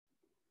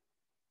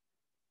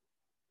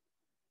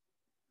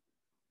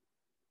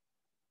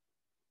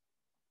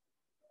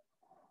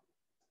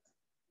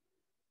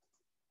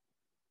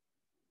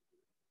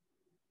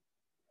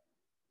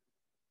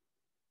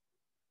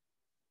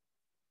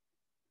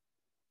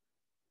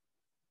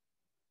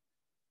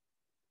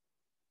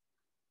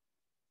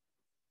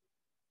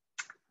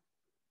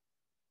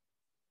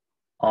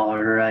All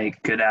right,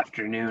 good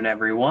afternoon,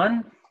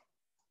 everyone.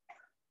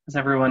 As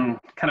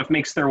everyone kind of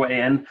makes their way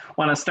in,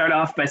 want to start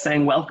off by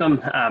saying welcome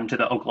to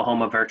the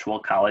Oklahoma Virtual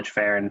College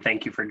Fair, and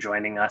thank you for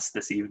joining us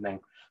this evening.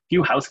 A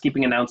few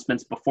housekeeping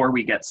announcements before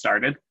we get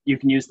started. You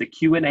can use the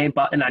Q&A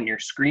button on your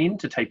screen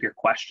to type your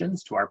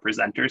questions to our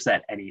presenters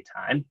at any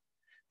time.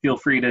 Feel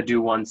free to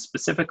do one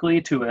specifically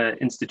to an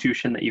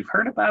institution that you've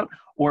heard about,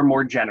 or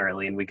more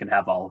generally, and we can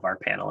have all of our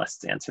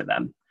panelists answer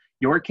them.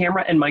 Your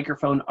camera and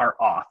microphone are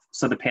off,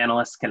 so the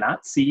panelists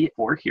cannot see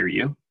or hear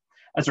you.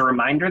 As a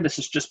reminder, this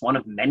is just one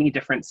of many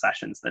different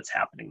sessions that's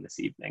happening this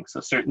evening, so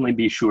certainly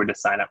be sure to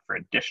sign up for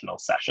additional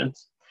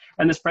sessions.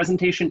 And this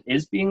presentation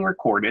is being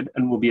recorded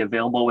and will be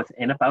available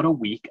within about a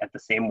week at the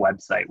same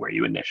website where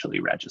you initially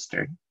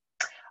registered.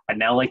 I'd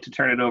now like to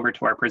turn it over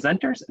to our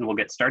presenters, and we'll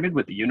get started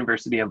with the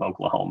University of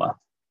Oklahoma.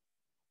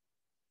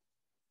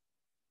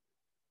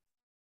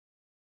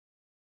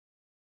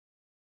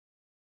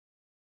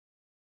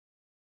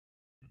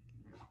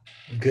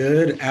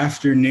 Good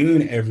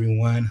afternoon,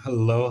 everyone.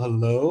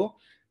 Hello.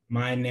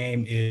 My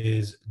name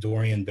is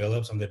Dorian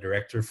Billups. I'm the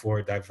Director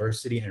for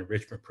Diversity and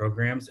Enrichment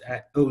Programs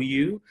at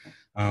OU.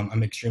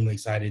 I'm extremely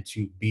excited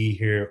to be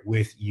here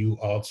with you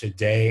all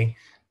today.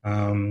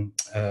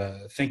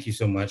 Thank you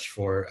so much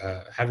for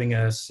having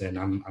us, and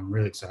I'm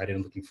really excited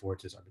and looking forward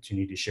to this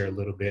opportunity to share a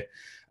little bit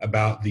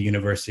about the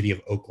University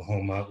of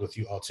Oklahoma with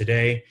you all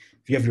today.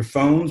 If you have your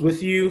phones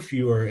with you, if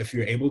you're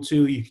able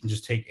to, you can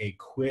just take a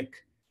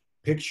quick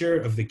picture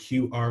of the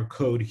QR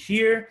code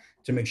here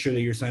to make sure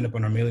that you're signed up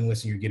on our mailing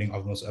list and you're getting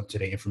all the most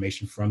up-to-date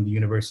information from the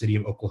University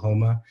of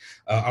Oklahoma.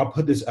 I'll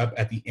put this up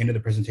at the end of the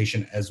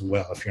presentation as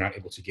well if you're not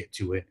able to get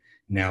to it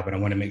now, but I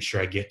want to make sure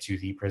I get to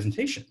the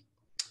presentation.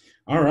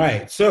 All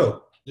right,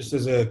 so just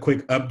as a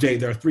quick update,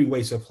 there are 3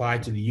 ways to apply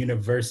to the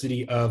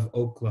University of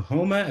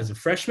Oklahoma as a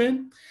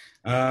freshman.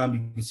 You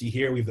can see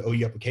here we have the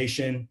OU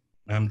application,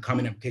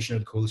 common application or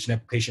the coalition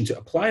application. To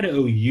apply to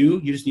OU, you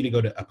just need to go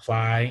to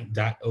apply.ou.edu.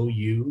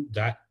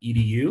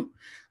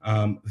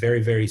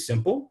 Very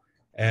simple.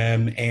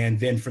 And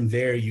then from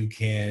there, you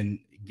can,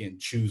 again,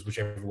 choose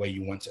whichever way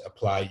you want to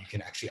apply. You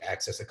can actually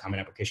access the common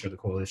application or the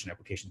coalition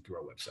application through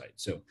our website.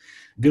 So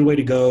good way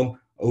to go.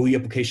 OU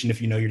application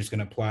if you know you're just going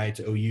to apply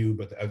to OU,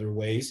 but the other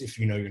ways, if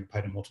you know you're going to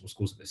apply to multiple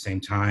schools at the same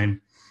time.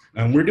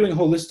 We're doing a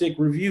holistic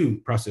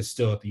review process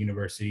still at the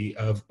University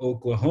of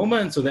Oklahoma.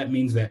 And so that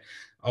means that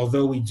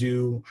although we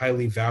do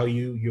highly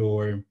value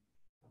your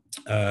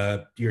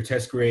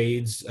test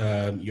grades,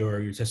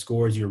 your test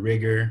scores, your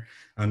rigor,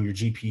 your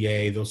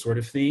GPA, those sort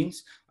of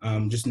things,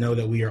 just know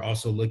that we are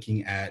also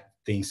looking at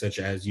things such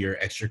as your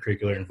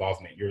extracurricular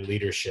involvement, your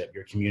leadership,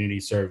 your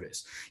community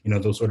service. You know,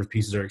 those sort of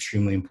pieces are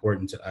extremely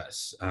important to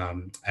us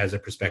as a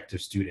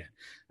prospective student.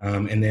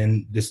 And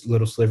then this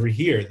little sliver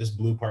here, this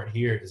blue part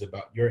here is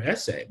about your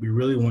essay. We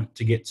really want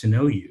to get to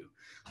know you.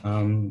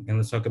 And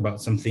let's talk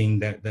about something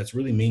that's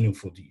really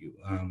meaningful to you.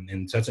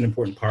 And so that's an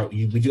important part.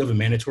 We do have a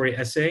mandatory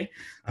essay,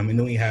 and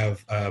then we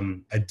have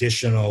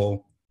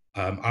additional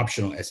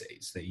optional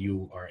essays that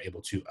you are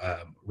able to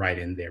write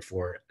in there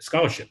for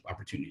scholarship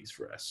opportunities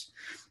for us.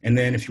 And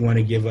then if you want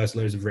to give us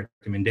letters of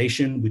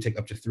recommendation, we take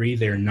up to 3.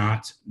 They're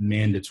not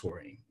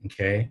mandatory,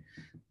 okay?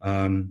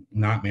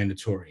 Not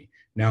mandatory.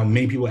 Now,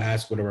 many people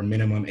ask what are our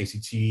minimum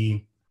ACT,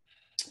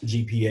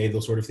 GPA,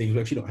 those sort of things. We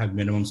actually don't have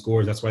minimum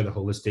scores. That's why the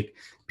holistic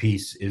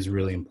piece is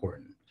really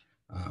important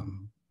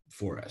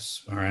for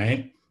us, all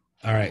right?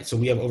 All right, so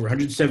we have over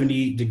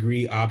 170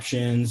 degree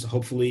options.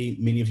 Hopefully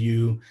many of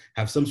you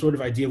have some sort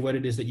of idea of what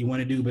it is that you want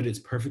to do, but it's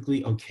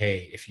perfectly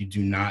okay if you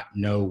do not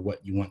know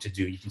what you want to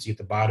do. You can see at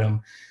the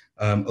bottom,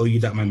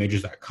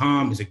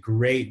 ou.mymajors.com is a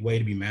great way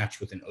to be matched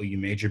with an OU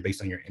major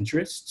based on your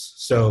interests.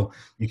 So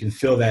you can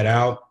fill that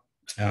out.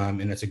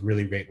 And that's a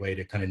really great way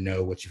to kind of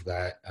know what you've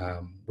got,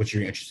 what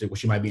you're interested,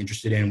 what you might be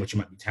interested in, what you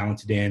might be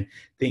talented in.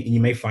 And you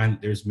may find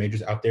that there's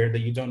majors out there that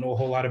you don't know a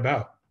whole lot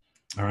about.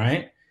 All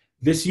right.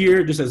 This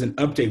year, just as an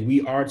update,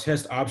 we are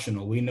test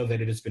optional. We know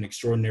that it has been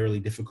extraordinarily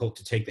difficult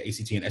to take the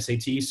ACT and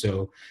SAT.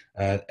 So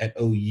at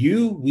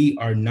OU, we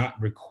are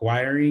not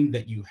requiring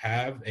that you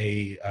have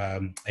a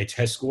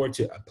test score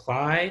to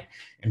apply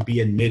and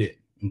be admitted.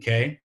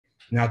 Okay.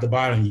 Now at the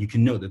bottom, you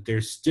can note that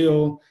there's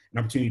still an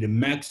opportunity to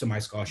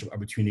maximize scholarship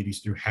opportunities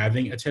through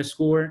having a test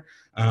score,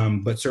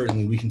 but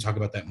certainly we can talk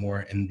about that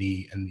more in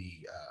the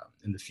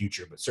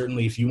future. But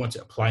certainly, if you want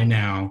to apply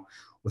now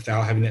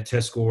without having that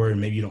test score, and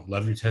maybe you don't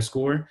love your test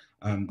score,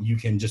 you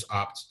can just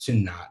opt to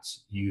not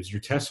use your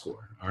test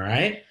score. All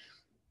right.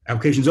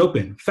 Application's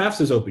open.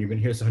 FAFSA is open. You're going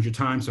to hear this 100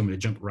 times, so I'm going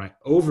to jump right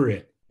over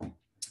it.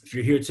 If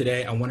you're here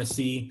today, I want to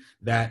see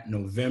that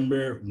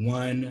November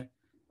 1.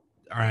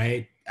 All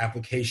right.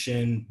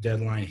 Application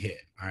deadline hit.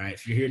 All right.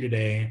 If you're here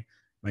today,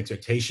 my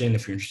expectation,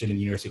 if you're interested in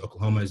the University of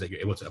Oklahoma, is that you're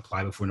able to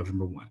apply before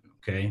November 1.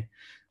 Okay.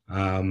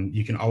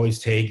 You can always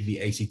take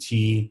the ACT.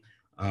 You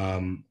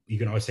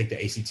can always take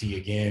the ACT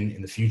again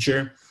in the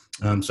future.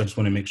 So I just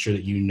want to make sure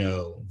that you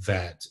know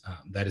that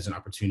that is an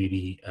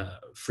opportunity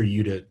for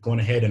you to go on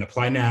ahead and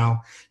apply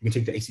now. You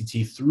can take the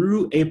ACT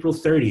through April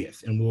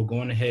 30th, and we'll go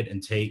on ahead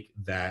and take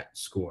that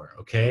score,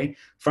 okay?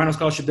 Final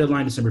scholarship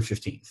deadline, December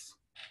 15th,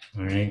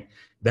 all right?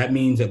 That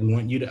means that we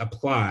want you to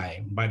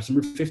apply by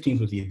December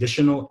 15th with the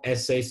additional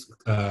essays,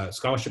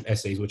 scholarship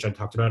essays, which I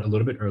talked about a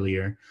little bit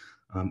earlier.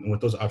 And with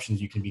those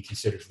options, you can be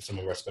considered for some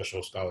of our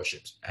special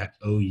scholarships at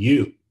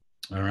OU,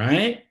 all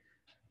right?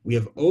 We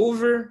have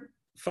over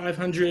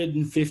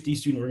 550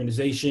 student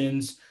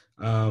organizations,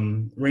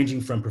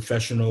 ranging from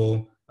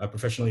professionally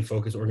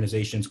focused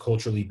organizations,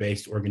 culturally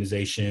based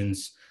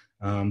organizations,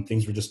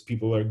 things where just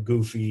people are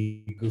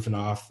goofing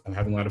off and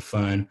having a lot of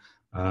fun,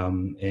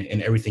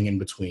 and everything in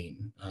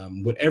between.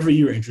 Whatever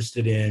you're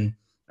interested in,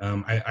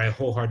 I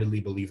wholehearted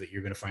believe that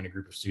you're going to find a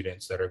group of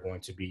students that are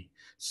going to be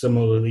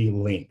similarly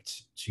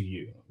linked to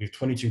you. We have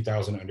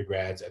 22,000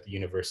 undergrads at the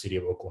University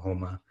of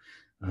Oklahoma,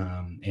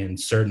 and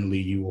certainly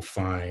you will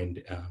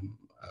find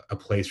a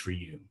place for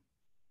you.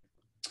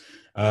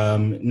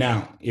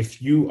 Now,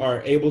 if you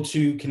are able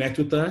to connect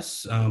with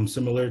us,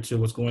 similar to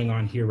what's going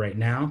on here right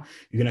now,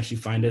 you can actually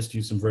find us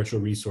through some virtual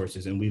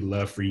resources, and we'd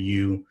love for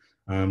you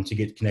to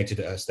get connected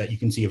to us. That you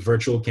can see a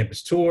virtual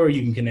campus tour,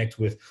 you can connect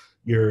with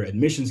your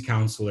admissions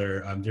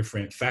counselor,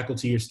 different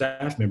faculty or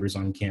staff members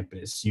on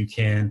campus. You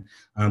can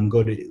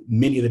go to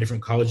many of the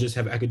different colleges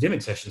have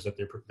academic sessions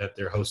that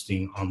they're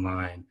hosting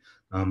online.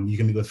 You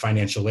can meet with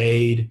financial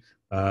aid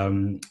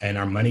and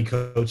our money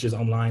coaches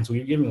online. So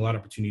we're giving a lot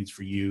of opportunities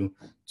for you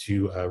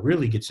to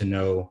really get to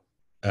know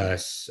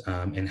us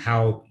and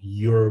how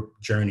your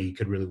journey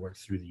could really work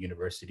through the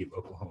University of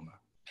Oklahoma.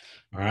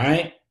 All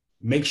right.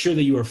 Make sure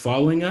that you are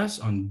following us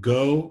on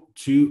Go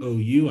to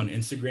OU on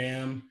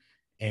Instagram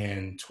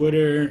and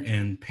Twitter,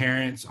 and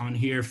parents on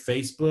here,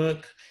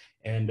 Facebook.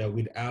 And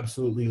we'd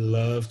absolutely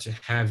love to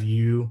have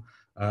you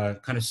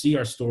kind of see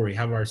our story,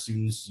 have our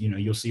students,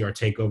 you'll see our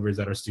takeovers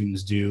that our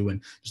students do,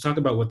 and just talk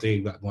about what they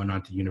got going on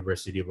at the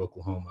University of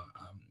Oklahoma.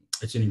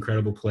 It's an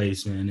incredible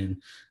place, man,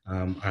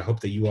 and I hope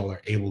that you all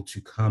are able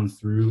to come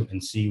through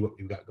and see what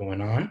we've got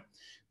going on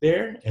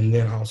there. And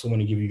then I also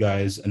want to give you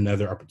guys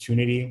another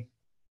opportunity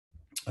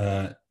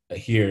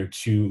here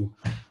to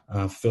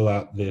fill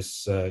out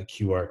this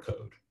QR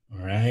code,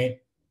 all right?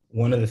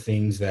 One of the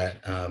things that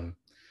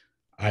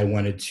I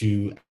wanted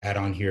to add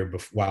on here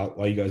while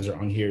you guys are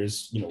on here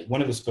is,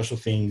 one of the special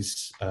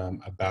things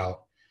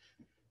about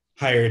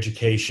higher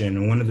education,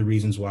 and one of the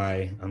reasons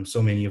why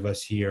so many of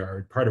us here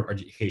are part of our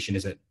education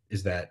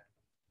is that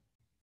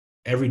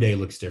every day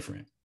looks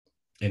different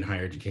in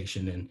higher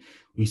education, and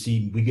we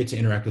get to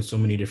interact with so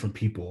many different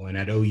people. And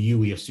at OU,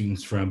 we have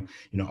students from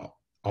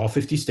all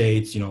 50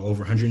 states, over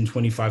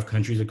 125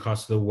 countries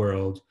across the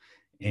world,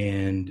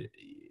 and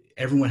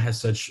everyone has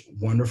such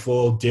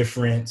wonderful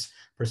different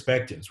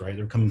perspectives, right?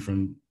 They're coming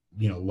from,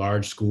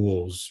 large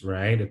schools,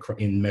 right?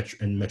 In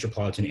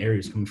metropolitan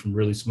areas, coming from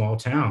really small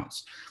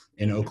towns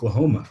in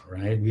Oklahoma,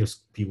 right? We have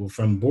people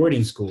from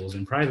boarding schools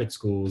and private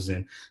schools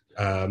and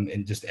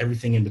just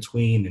everything in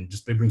between, and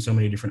just they bring so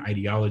many different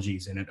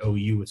ideologies. And at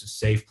OU, it's a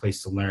safe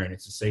place to learn.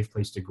 It's a safe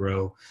place to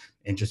grow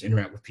and just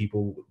interact with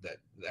people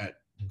that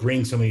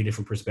bring so many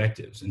different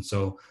perspectives. And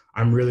so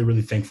I'm really,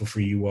 really thankful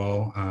for you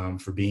all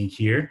for being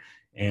here.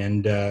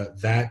 And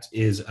that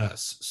is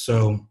us.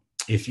 So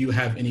if you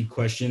have any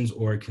questions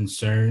or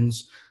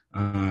concerns,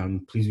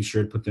 please be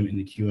sure to put them in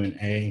the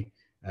Q&A.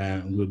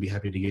 We'll be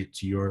happy to get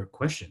to your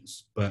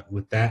questions. But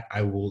with that,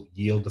 I will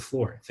yield the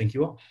floor. Thank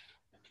you all.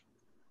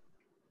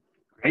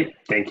 Great,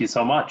 thank you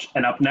so much.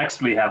 And up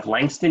next, we have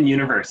Langston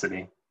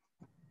University.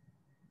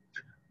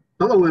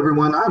 Hello,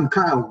 everyone. I'm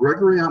Kyle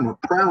Gregory. I'm a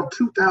proud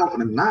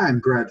 2009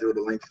 graduate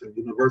of Langston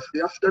University.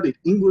 I studied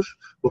English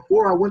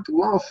before I went to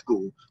law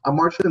school. I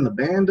marched in the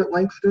band at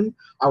Langston.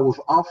 I was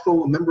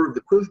also a member of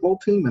the Quiz Bowl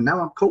team, and now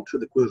I'm coach of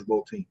the Quiz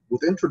Bowl team.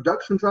 With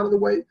introductions out of the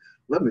way,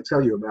 let me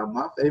tell you about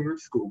my favorite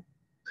school.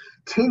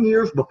 10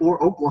 years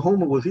before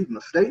Oklahoma was even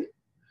a state,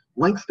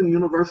 Langston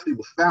University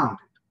was founded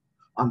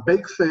on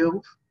bake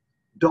sales,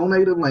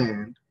 donated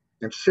land,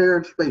 and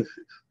shared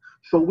spaces.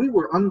 So we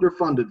were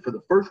underfunded for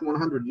the first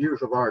 100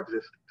 years of our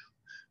existence.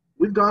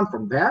 We've gone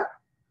from that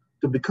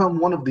to become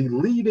one of the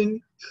leading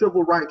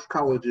civil rights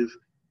colleges,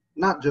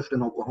 not just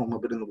in Oklahoma,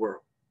 but in the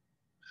world.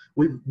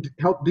 We've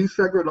helped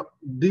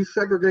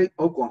desegregate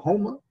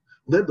Oklahoma,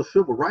 led the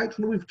civil rights,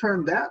 and we've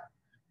turned that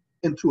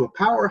into a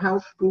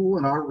powerhouse school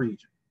in our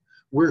region.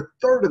 We're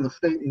third in the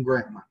state in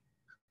grant money.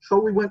 So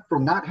we went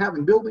from not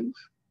having buildings,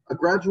 a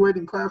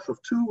graduating class of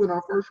 2 in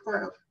our first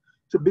class,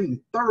 to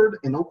being third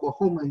in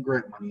Oklahoma in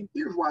grant money. And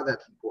here's why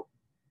that's important.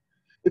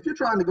 If you're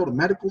trying to go to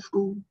medical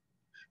school,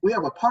 we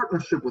have a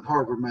partnership with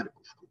Harvard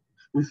Medical School.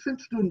 We've sent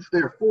students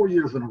there 4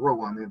 years in a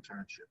row on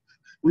internships.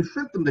 We've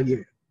sent them to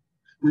Yale.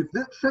 We've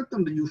sent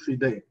them to UC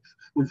Davis.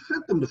 We've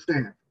sent them to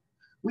Stanford.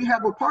 We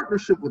have a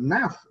partnership with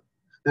NASA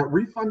that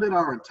refunded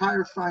our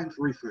entire Science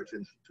Research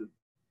Institute.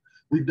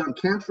 We've done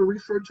cancer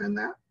research in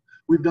that.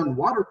 We've done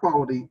water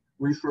quality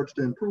research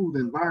to improve the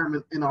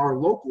environment in our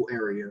local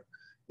area.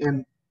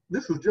 And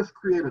this has just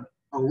created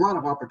a lot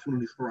of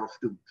opportunities for our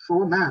students.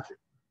 So imagine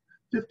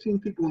 15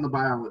 people in the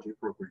biology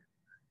program,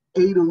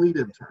 8 elite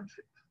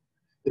internships.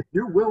 If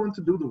you're willing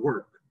to do the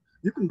work,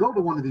 you can go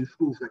to one of these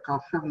schools that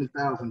cost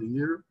 $70,000 a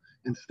year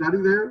and study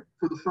there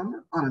for the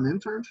summer on an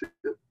internship,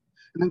 and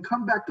then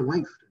come back to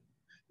Langston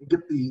and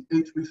get the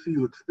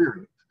HBCU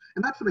experience.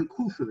 And that's an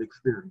inclusive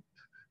experience.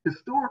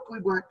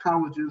 Historically Black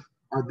colleges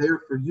are there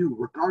for you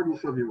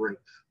regardless of your race.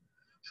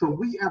 So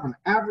we have an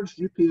average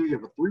GPA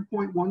of a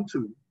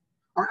 3.12.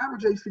 Our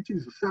average ACT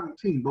is a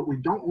 17, but we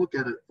don't look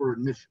at it for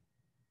admission.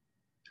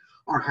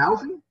 Our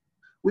housing,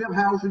 we have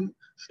housing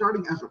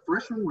starting as a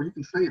freshman where you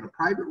can stay in a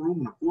private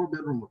room in a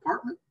 4-bedroom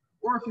apartment,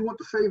 or if you want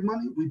to save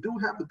money, we do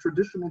have the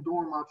traditional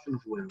dorm option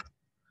as well.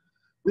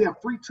 We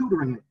have free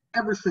tutoring in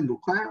every single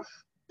class,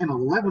 an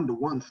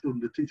 11-to-1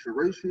 student-to-teacher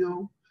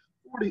ratio,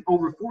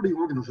 over 40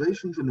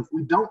 organizations, and if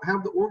we don't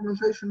have the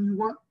organization you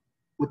want,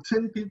 with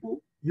 10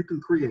 people, you can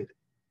create it.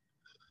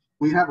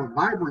 We have a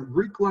vibrant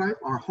Greek life.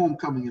 Our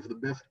homecoming is the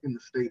best in the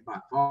state by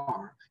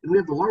far. And we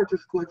have the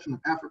largest collection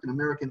of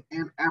African-American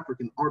and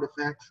African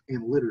artifacts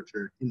and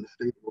literature in the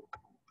state of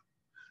Oklahoma.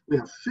 We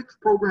have 6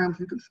 programs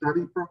you can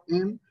study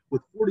in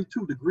with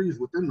 42 degrees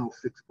within those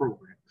 6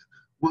 programs.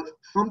 What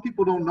some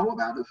people don't know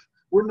about us,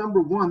 we're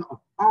 #1 of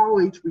all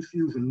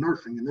HBCUs in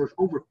nursing, and there's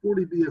over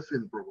 40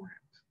 BSN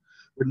programs.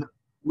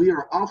 We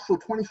are also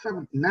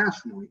 27th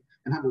nationally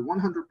and have a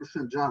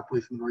 100% job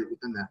placement rate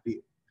within that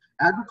field.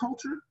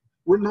 Agriculture,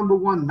 we're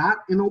 #1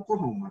 not in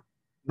Oklahoma,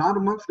 not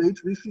amongst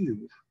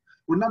HBCUs.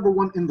 We're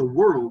 #1 in the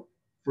world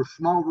for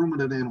small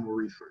ruminant animal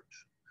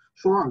research.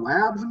 So our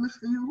labs in this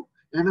field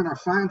and in our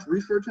Science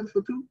Research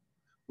Institute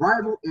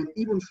rival and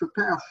even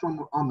surpass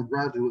some on the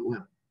graduate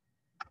level.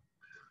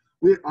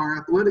 Our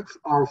athletics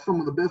are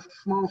some of the best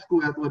small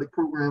school athletic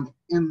programs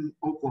in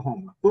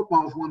Oklahoma.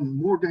 Football has won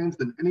more games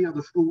than any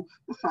other school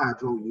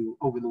besides OU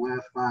over the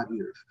last 5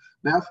 years.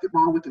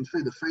 Basketball, we can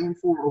say the same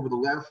for over the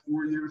last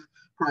 4 years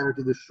prior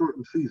to this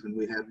shortened season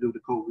we had due to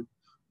COVID.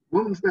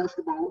 Women's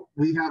basketball,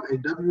 we have a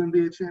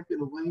WNBA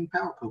champion of Lane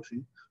Powell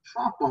coaching.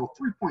 Softball,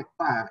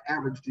 3.5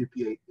 average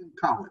GPA in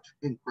college,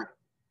 incredible.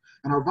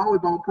 And our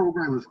volleyball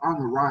program is on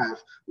the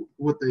rise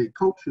with a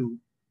coach who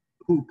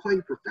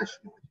played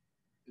professionally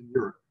in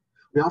Europe.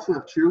 We also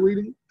have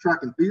cheerleading,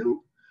 track and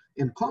field,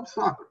 and club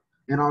soccer,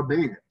 and our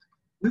band.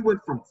 We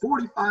went from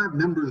 45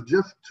 members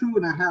just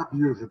 2.5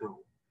 years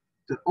ago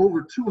to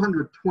over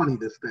 220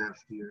 this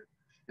past year.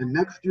 And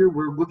next year,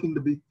 we're looking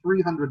to be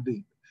 300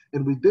 deep.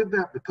 And we did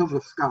that because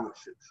of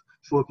scholarships.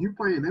 So if you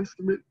play an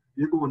instrument,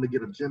 you're going to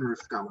get a generous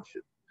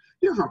scholarship.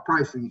 Here's our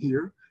pricing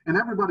here, and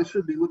everybody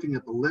should be looking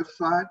at the left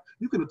side.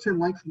 You can attend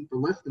Langston for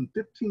less than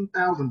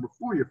 $15,000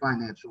 before your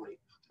financial aid.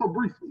 So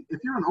briefly,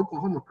 if you're an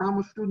Oklahoma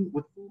Promise student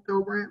with full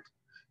Pell Grants,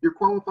 you're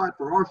qualified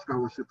for our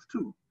scholarships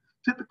too.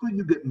 Typically,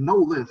 you get no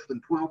less than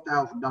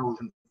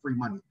 $12,000 in free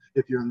money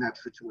if you're in that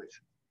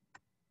situation.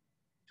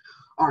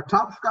 Our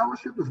top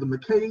scholarship is the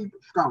McCabe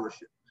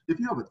Scholarship. If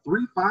you have a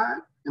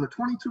 3.5 and a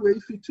 22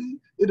 ACT,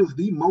 it is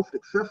the most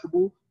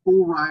accessible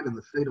full ride in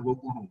the state of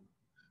Oklahoma.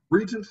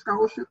 Regent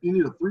Scholarship, you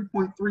need a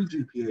 3.3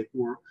 GPA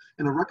for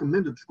and a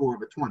recommended score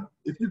of a 20.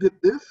 If you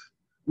get this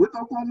with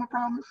Oklahoma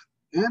Promise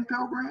and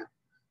Pell Grant,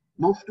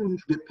 most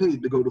students get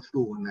paid to go to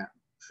school in that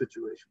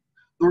situation.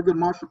 Thurgood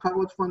Marshall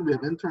College Fund, we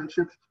have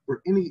internships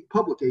for any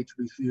public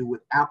HBCU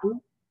with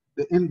Apple,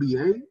 the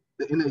NBA,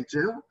 the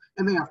NHL,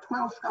 and they have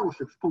 12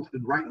 scholarships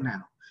posted right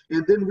now.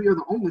 And then we are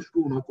the only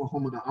school in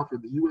Oklahoma to offer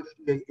the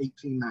USDA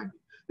 1890.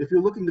 If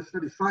you're looking to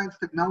study science,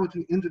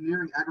 technology,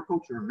 engineering,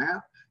 agriculture, and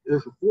math, it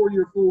is a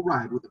 4-year full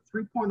ride with a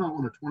 3.0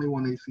 and a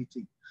 21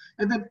 ACT.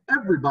 And then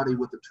everybody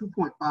with a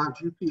 2.5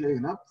 GPA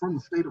and up from the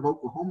state of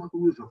Oklahoma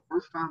who is a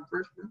first-time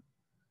freshman,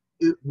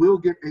 it will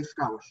get a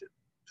scholarship.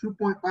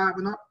 2.5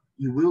 and up,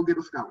 you will get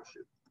a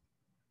scholarship.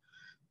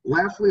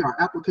 Lastly, our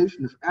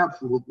application is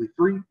absolutely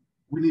free.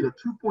 We need a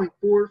 2.4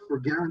 for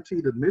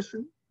guaranteed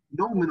admission,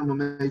 no minimum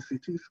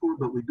ACT score,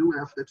 but we do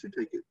ask that you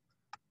take it.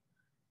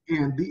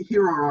 And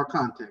here are our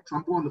contacts.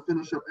 I'm going to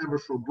finish up ever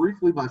so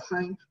briefly by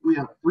saying we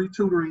have free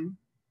tutoring,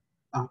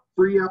 a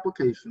free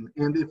application,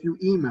 and if you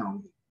email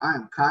me, I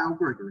am Kyle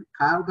Gregory,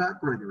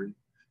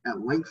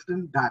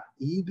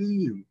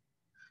 kyle.gregory@langston.edu.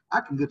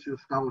 I can get you a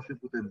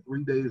scholarship within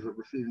 3 days of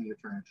receiving your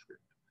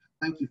transcript.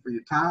 Thank you for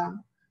your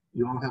time.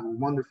 You all have a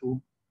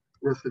wonderful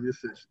rest of your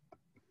session.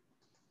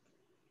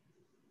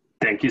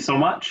 Thank you so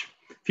much.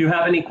 If you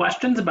have any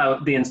questions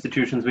about the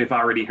institutions we've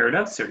already heard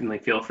of, certainly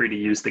feel free to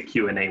use the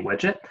Q&A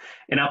widget.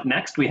 And up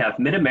next, we have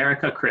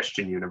Mid-America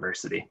Christian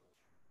University.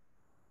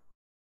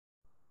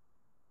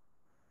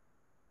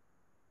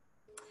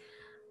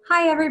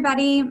 Hi,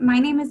 everybody. My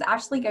name is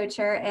Ashley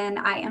Gocher, and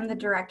I am the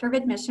Director of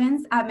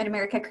Admissions at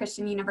Mid-America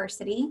Christian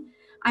University.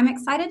 I'm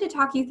excited to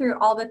talk you through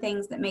all the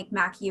things that make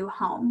MACU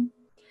home.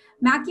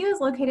 MACU is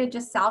located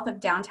just south of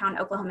downtown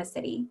Oklahoma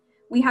City.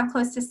 We have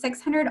close to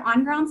 600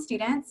 on-ground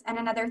students and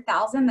another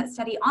 1,000 that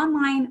study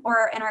online or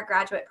are in our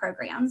graduate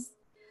programs.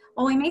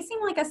 While we may seem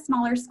like a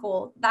smaller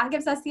school, that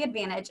gives us the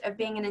advantage of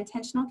being an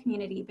intentional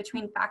community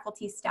between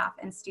faculty, staff,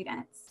 and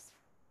students.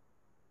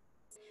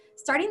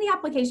 Starting the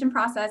application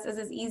process is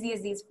as easy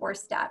as these 4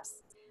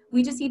 steps.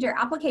 We just need your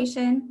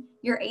application,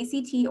 your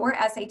ACT or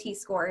SAT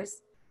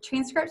scores,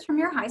 transcripts from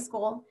your high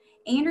school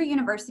and your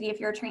university if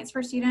you're a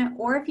transfer student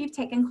or if you've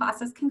taken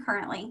classes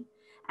concurrently,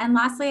 and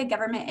lastly, a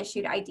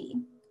government-issued ID.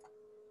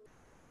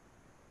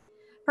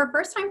 For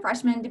first-time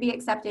freshmen to be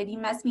accepted, you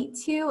must meet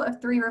 2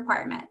 of 3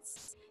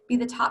 requirements: be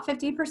the top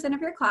 50%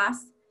 of your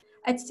class,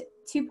 a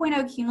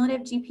 2.0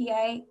 cumulative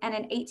GPA, and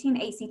an 18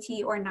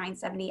 ACT or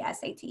 970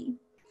 SAT.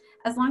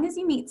 As long as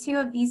you meet 2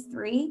 of these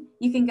 3,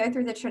 you can go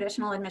through the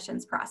traditional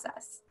admissions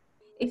process.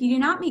 If you do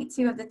not meet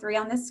 2 of the 3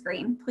 on this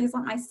screen, please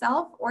let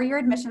myself or your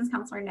admissions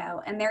counselor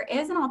know, and there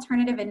is an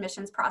alternative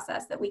admissions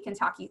process that we can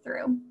talk you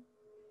through.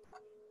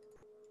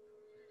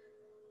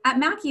 At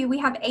MACU, we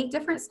have 8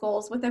 different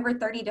schools with over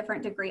 30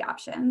 different degree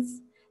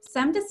options.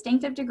 Some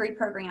distinctive degree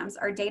programs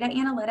are data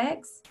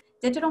analytics,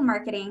 digital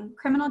marketing,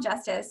 criminal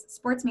justice,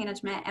 sports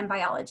management, and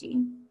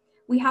biology.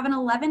 We have an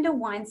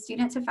 11-to-1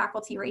 student to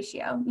faculty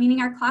ratio,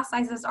 meaning our class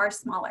sizes are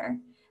smaller.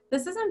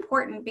 This is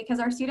important because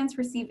our students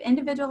receive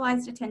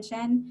individualized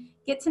attention,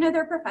 get to know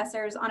their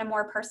professors on a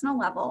more personal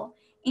level,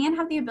 and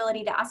have the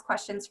ability to ask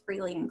questions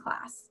freely in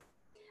class.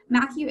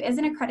 MACU is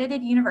an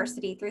accredited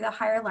university through the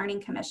Higher Learning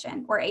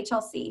Commission, or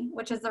HLC,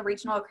 which is the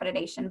regional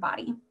accreditation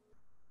body.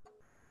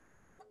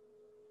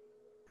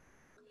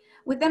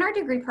 Within our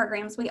degree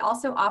programs, we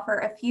also offer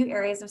a few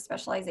areas of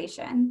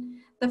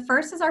specialization. The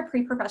first is our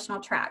pre-professional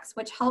tracks,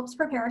 which helps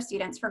prepare our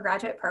students for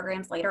graduate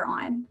programs later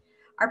on.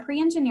 Our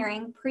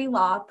pre-engineering,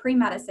 pre-law,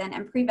 pre-medicine,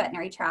 and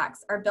pre-veterinary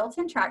tracks are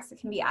built-in tracks that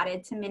can be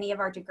added to many of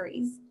our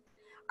degrees.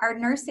 Our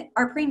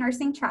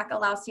pre-nursing track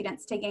allows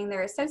students to gain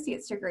their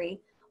associate's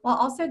degree while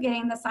also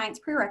getting the science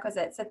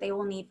prerequisites that they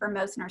will need for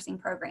most nursing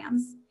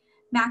programs.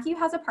 MACU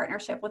has a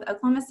partnership with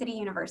Oklahoma City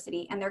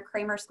University and their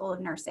Kramer School of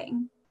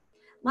Nursing.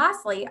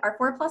 Lastly, our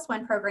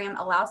 4+1 program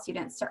allows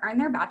students to earn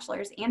their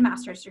bachelor's and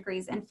master's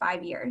degrees in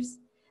 5 years.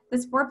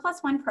 This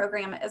 4+1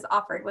 program is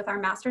offered with our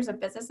Masters of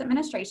Business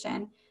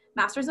Administration,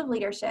 Masters of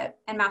Leadership,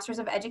 and Masters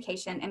of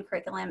Education in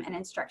Curriculum and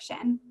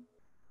Instruction.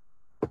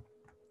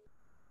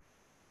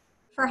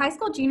 For high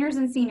school juniors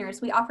and seniors,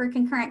 we offer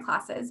concurrent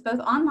classes, both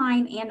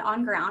online and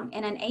on ground,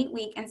 in an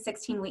 8-week and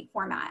 16-week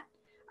format.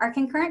 Our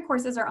concurrent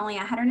courses are only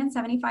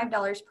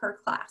 $175 per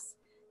class.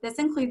 This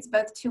includes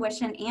both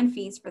tuition and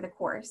fees for the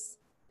course.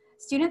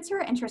 Students who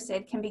are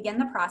interested can begin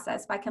the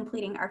process by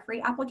completing our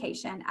free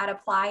application at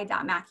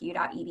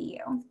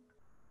apply.macu.edu.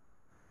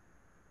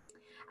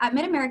 At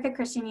Mid-America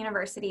Christian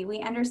University,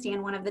 we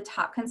understand one of the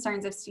top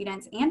concerns of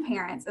students and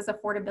parents is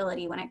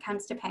affordability when it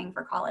comes to paying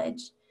for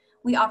college.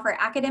 We offer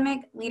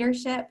academic,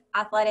 leadership,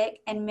 athletic,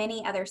 and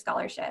many other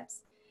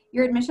scholarships.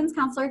 Your admissions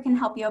counselor can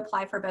help you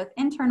apply for both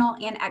internal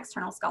and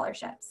external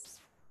scholarships.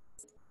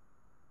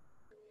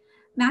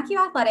 MACU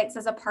Athletics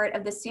is a part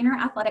of the Sooner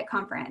Athletic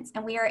Conference,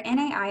 and we are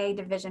NAIA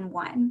Division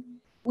I.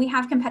 We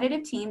have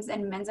competitive teams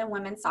in men's and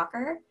women's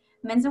soccer,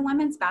 men's and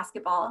women's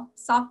basketball,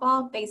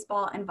 softball,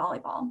 baseball, and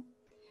volleyball.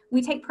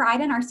 We take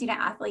pride in our student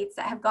athletes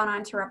that have gone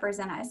on to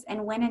represent us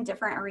and win in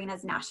different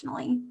arenas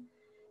nationally.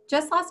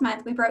 Just last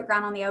month, we broke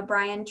ground on the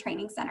O'Brien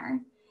Training Center.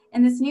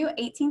 In this new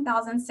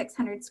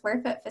 18,600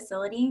 square foot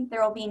facility,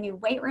 there will be new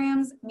weight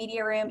rooms,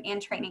 media room,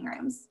 and training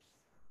rooms.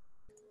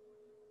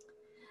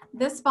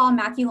 This fall,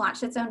 MACU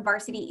launched its own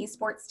varsity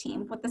esports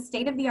team with the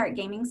state-of-the-art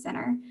gaming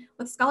center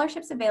with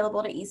scholarships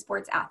available to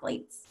esports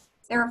athletes.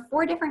 There are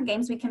 4 different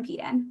games we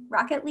compete in: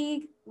 Rocket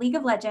League, League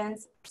of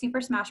Legends,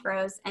 Super Smash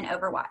Bros., and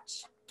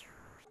Overwatch.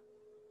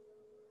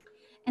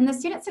 In the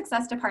Student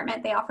Success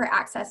Department, they offer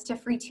access to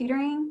free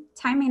tutoring,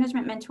 time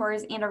management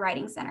mentors, and a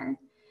writing center.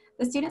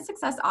 The Student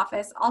Success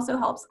Office also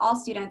helps all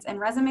students in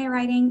resume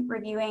writing,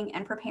 reviewing,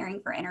 and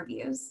preparing for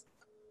interviews.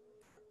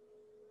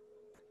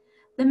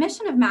 The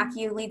mission of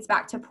MACU leads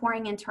back to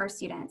pouring into our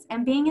students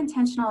and being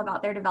intentional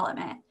about their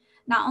development,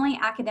 not only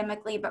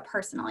academically, but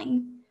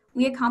personally.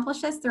 We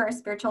accomplish this through our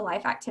spiritual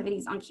life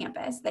activities on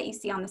campus that you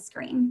see on the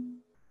screen.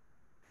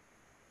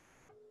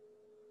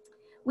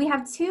 We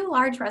have 2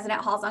 large resident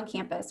halls on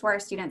campus where our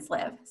students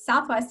live,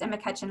 Southwest and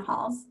McCutcheon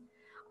Halls.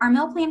 Our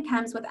meal plan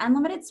comes with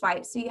unlimited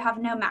swipes, so you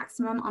have no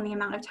maximum on the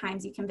amount of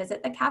times you can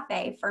visit the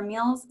cafe for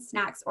meals,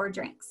 snacks, or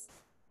drinks.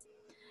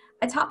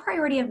 A top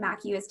priority of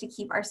MACU is to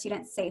keep our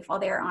students safe while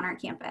they are on our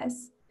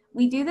campus.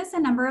 We do this a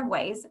number of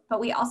ways,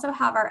 but we also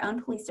have our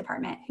own police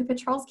department who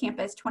patrols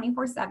campus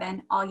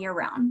 24/7 all year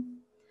round.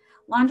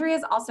 Laundry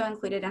is also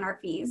included in our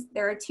fees.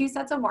 There are 2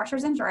 sets of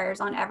washers and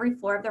dryers on every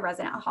floor of the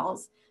resident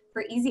halls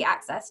for easy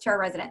access to our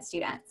resident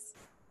students.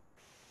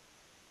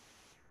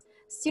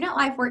 Student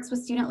Life works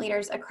with student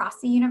leaders across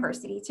the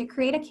university to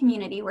create a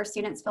community where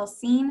students feel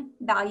seen,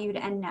 valued,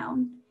 and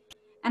known.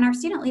 In our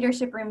student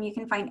leadership room, you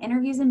can find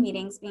interviews and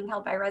meetings being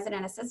held by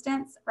resident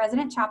assistants,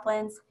 resident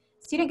chaplains,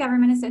 Student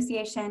Government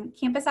Association,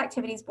 Campus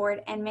Activities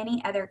Board, and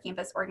many other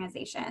campus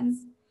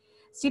organizations.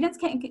 Students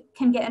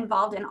can get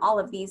involved in all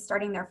of these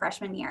starting their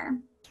freshman year.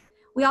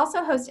 We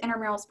also host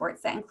intramural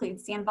sports that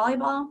include sand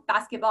volleyball,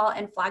 basketball,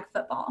 and flag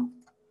football.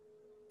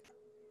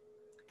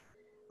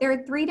 There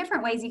are 3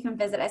 different ways you can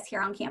visit us here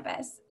on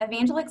campus: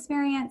 Evangel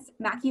Experience,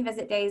 Mackey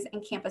Visit Days,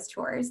 and campus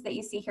tours that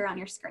you see here on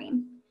your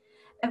screen.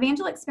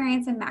 Evangel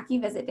Experience and Mackey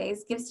Visit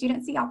Days give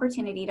students the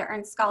opportunity to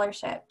earn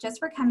scholarship just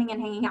for coming and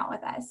hanging out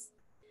with us.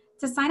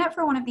 To sign up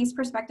for one of these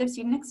prospective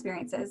student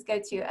experiences, go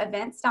to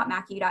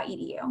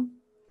events.mackey.edu.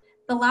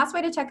 The last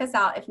way to check us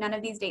out if none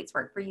of these dates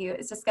work for you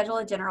is to schedule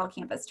a general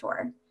campus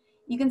tour.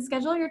 You can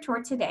schedule your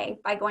tour today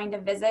by going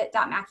to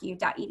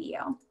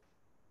visit.mackey.edu.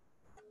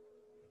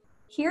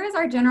 Here is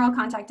our general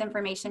contact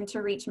information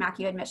to reach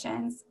Mackey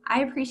Admissions.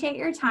 I appreciate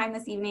your time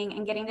this evening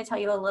and getting to tell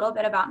you a little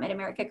bit about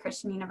Mid-America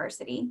Christian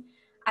University.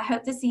 I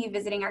hope to see you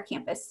visiting our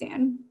campus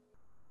soon.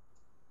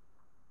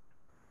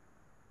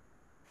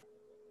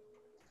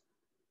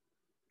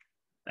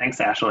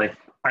 Thanks, Ashley.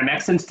 Our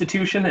next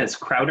institution is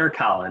Crowder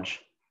College.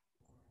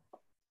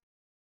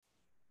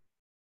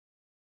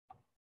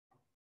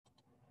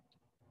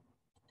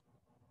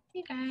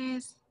 Hey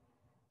guys,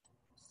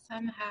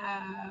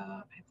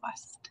 somehow I've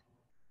lost.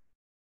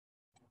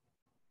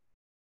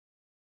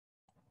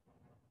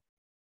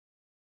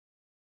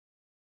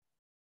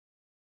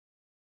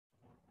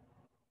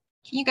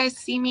 Can you guys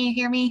see me,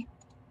 hear me?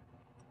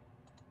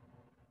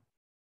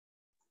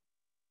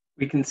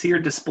 We can see your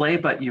display,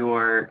 but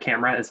your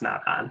camera is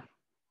not on.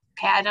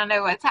 Okay, I don't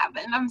know what's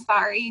happened. I'm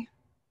sorry.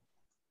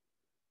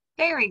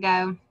 There we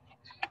go.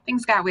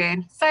 Things got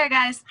weird. Sorry,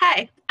 guys.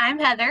 Hi, I'm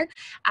Heather.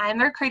 I'm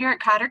the recruiter at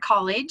Crowder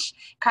College.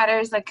 Crowder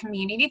is a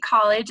community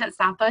college at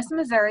Southwest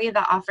Missouri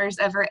that offers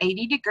over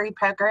 80 degree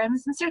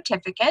programs and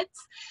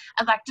certificates.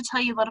 I'd like to tell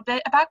you a little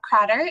bit about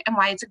Crowder and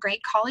why it's a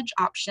great college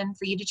option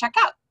for you to check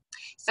out.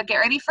 So get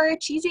ready for a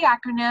cheesy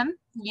acronym.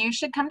 You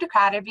should come to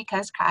Crowder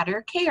because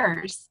Crowder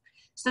cares.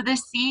 So the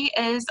C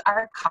is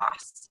our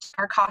cost.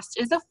 Our cost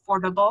is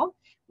affordable.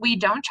 We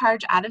don't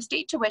charge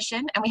out-of-state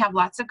tuition, and we have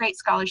lots of great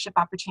scholarship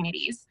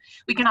opportunities.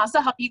 We can also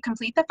help you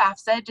complete the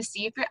FAFSA to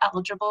see if you're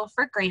eligible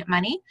for grant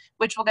money,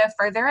 which will go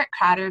further at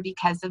Crowder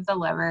because of the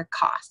lower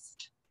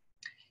cost.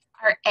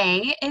 Our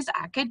A is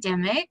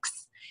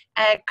academics.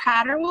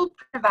 Crowder will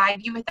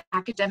provide you with the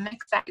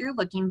academics that you're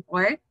looking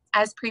for.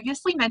 As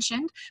previously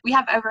mentioned, we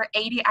have over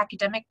 80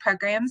 academic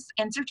programs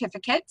and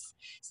certificates.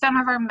 Some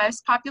of our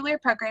most popular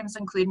programs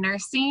include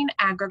nursing,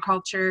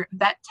 agriculture,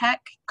 vet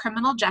tech,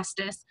 criminal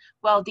justice,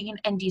 welding,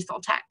 and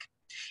diesel tech.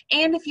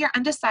 And if you're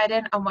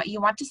undecided on what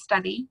you want to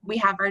study, we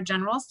have our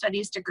general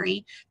studies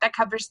degree that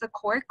covers the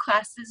core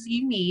classes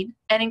you need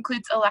and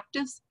includes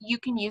electives you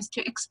can use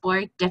to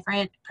explore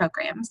different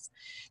programs.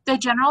 The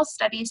general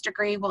studies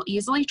degree will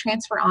easily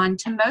transfer on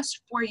to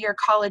most four-year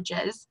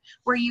colleges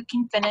where you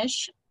can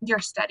finish your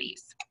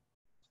studies.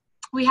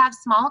 We have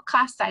small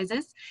class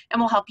sizes and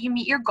will help you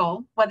meet your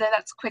goal, whether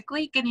that's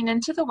quickly getting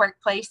into the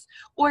workplace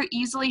or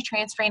easily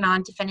transferring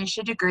on to finish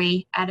a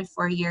degree at a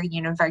four-year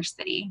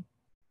university.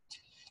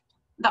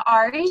 The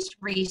R is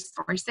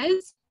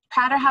resources.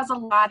 Crowder has a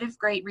lot of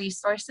great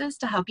resources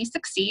to help you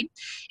succeed.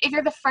 If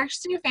you're the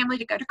first in your family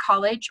to go to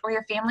college or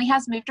your family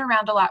has moved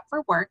around a lot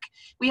for work,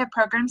 we have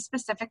programs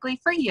specifically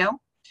for you.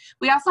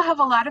 We also have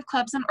a lot of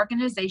clubs and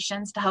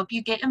organizations to help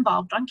you get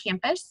involved on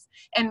campus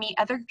and meet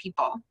other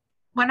people.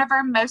 One of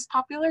our most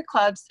popular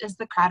clubs is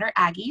the Crowder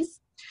Aggies.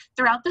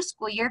 Throughout the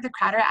school year, the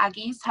Crowder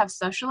Aggies have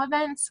social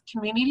events,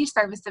 community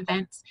service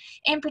events,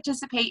 and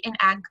participate in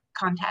ag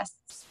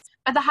contests.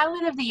 But the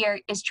highlight of the year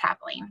is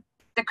traveling.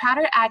 The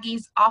Crowder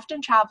Aggies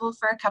often travel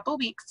for a couple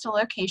weeks to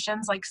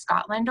locations like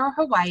Scotland or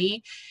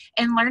Hawaii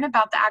and learn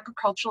about the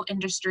agricultural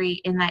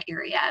industry in that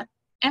area.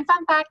 And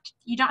fun fact,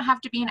 you don't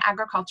have to be an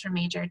agriculture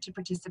major to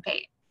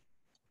participate.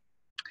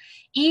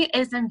 E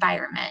is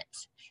environment.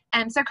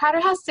 So Crowder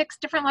has 6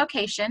 different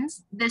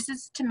locations. This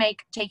is to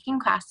make taking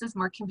classes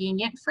more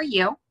convenient for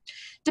you.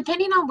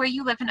 Depending on where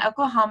you live in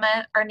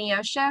Oklahoma, our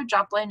Neosho,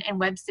 Joplin, and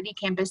Webb City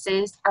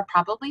campuses are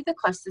probably the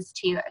closest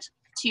to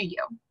you.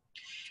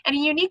 And a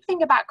unique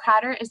thing about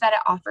Crowder is that it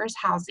offers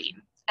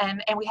housing,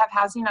 and we have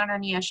housing on our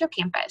Neosho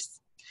campus.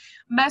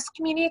 Most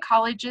community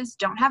colleges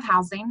don't have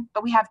housing,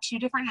 but we have 2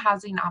 different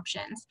housing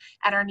options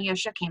at our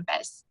Neosho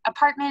campus,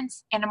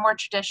 apartments and a more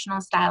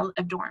traditional style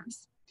of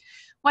dorms.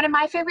 One of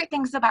my favorite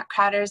things about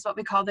Crowder is what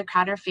we call the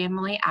Crowder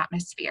family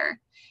atmosphere.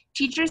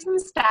 Teachers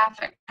and staff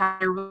at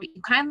Crowder will treat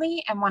you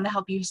kindly and want to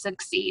help you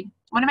succeed.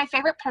 One of my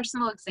favorite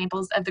personal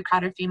examples of the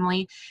Crowder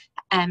family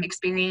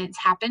experience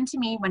happened to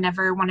me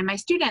whenever one of my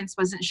students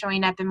wasn't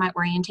showing up in my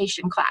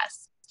orientation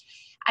class.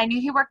 I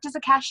knew he worked as a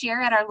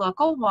cashier at our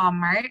local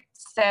Walmart,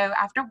 so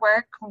after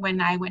work,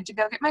 when I went to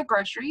go get my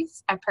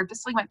groceries, I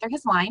purposely went through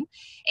his line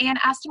and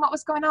asked him what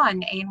was going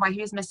on and why he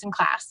was missing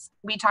class.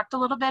 We talked a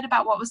little bit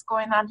about what was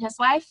going on in his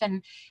life,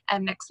 and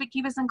next week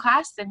he was in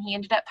class and he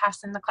ended up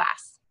passing the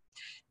class.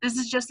 This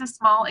is just a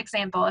small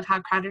example of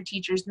how Crowder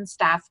teachers and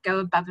staff go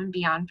above and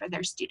beyond for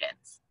their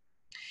students.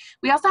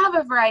 We also have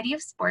a variety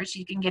of sports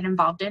you can get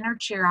involved in or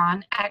cheer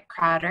on at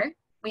Crowder.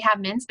 We have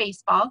men's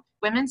baseball,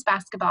 women's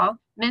basketball,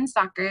 men's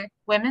soccer,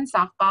 women's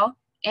softball,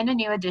 and a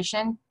new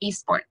addition,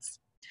 esports.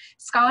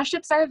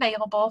 Scholarships are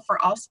available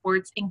for all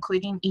sports,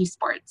 including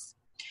esports.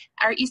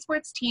 Our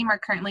esports team are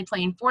currently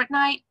playing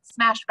Fortnite,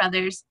 Smash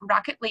Brothers,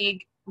 Rocket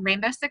League,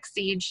 Rainbow Six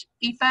Siege,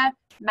 FIFA,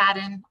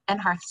 Madden,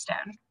 and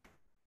Hearthstone.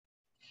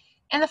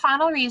 And the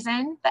final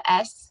reason, the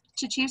S,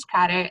 to choose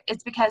Crowder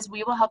is because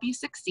we will help you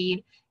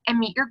succeed and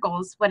meet your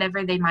goals,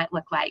 whatever they might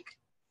look like.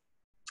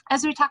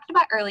 As we talked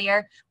about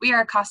earlier, we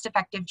are a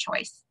cost-effective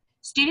choice.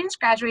 Students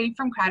graduating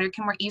from Crowder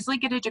can more easily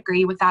get a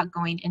degree without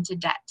going into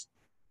debt.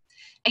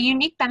 A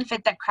unique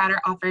benefit that Crowder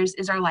offers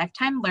is our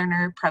Lifetime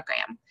Learner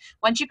program.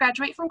 Once you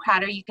graduate from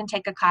Crowder, you can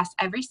take a class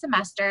every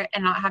semester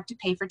and not have to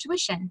pay for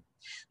tuition.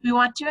 We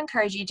want to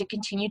encourage you to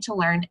continue to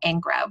learn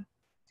and grow.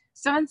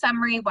 So in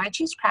summary, why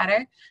choose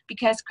Crowder?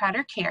 Because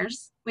Crowder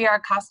cares. We are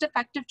a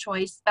cost-effective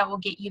choice that will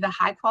get you the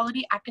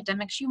high-quality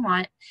academics you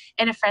want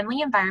in a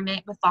friendly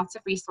environment with lots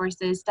of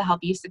resources to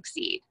help you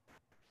succeed.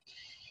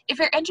 If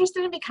you're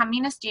interested in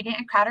becoming a student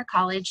at Crowder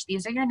College,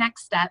 these are your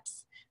next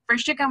steps.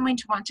 First, you're going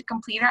to want to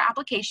complete our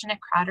application at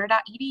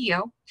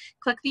crowder.edu.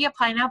 Click the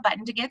Apply Now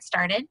button to get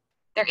started.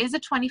 There is a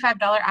 $25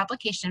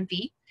 application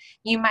fee.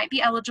 You might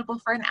be eligible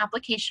for an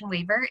application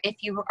waiver if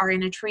you are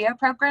in a TRIO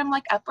program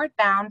like Upward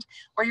Bound,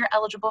 or you're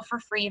eligible for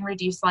free and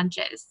reduced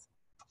lunches.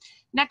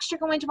 Next, you're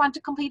going to want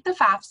to complete the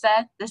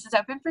FAFSA. This is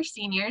open for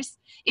seniors.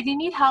 If you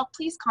need help,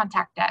 please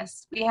contact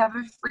us. We have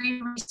a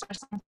free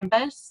resource on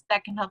campus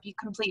that can help you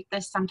complete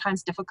this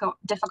sometimes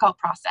difficult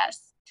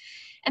process.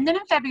 And then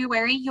in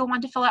February, you'll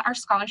want to fill out our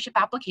scholarship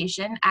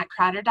application at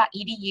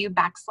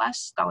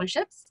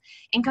crowder.edu/scholarships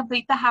and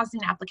complete the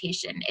housing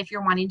application if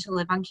you're wanting to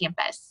live on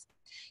campus.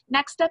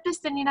 Next step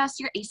is sending us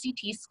your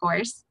ACT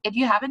scores. If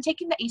you haven't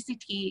taken the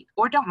ACT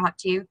or don't want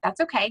to,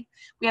 that's okay.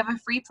 We have a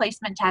free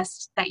placement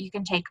test that you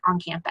can take on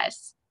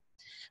campus.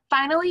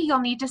 Finally, you'll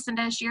need to send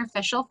us your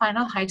official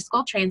final high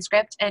school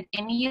transcript and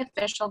any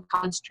official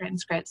college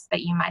transcripts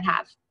that you might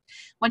have.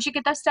 Once you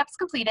get those steps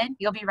completed,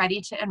 you'll be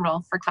ready to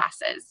enroll for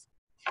classes.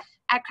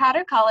 At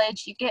Crowder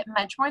College, you get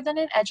much more than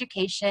an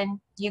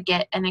education, you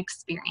get an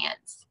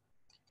experience.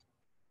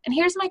 And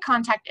here's my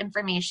contact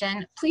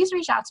information. Please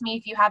reach out to me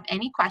if you have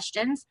any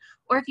questions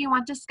or if you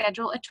want to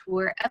schedule a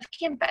tour of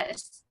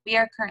campus. We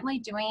are currently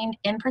doing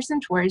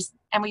in-person tours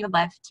and we would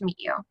love to meet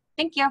you.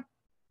 Thank you.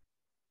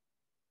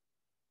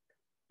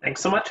 Thanks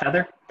so much,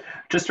 Heather.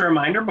 Just a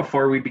reminder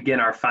before we begin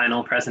our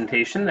final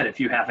presentation that if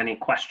you have any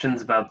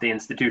questions about the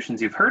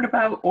institutions you've heard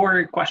about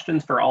or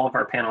questions for all of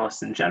our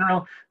panelists in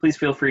general, please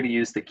feel free to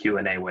use the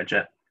Q&A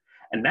widget.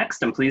 And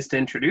next, I'm pleased to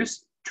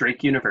introduce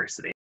Drake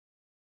University.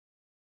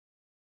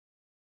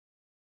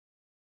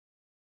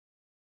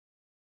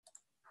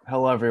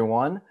 Hello,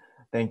 everyone.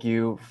 Thank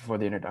you for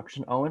the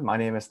introduction, Owen. My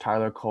name is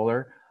Tyler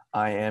Kohler.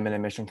 I am an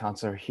admission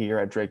counselor here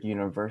at Drake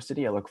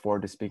University. I look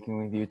forward to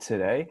speaking with you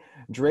today.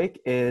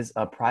 Drake is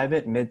a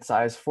private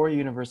mid-sized four-year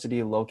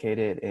university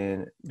located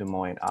in Des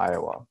Moines,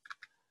 Iowa.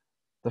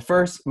 The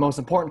first most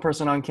important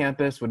person on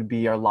campus would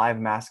be our live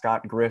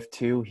mascot, Griff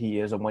 2. He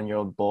is a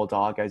one-year-old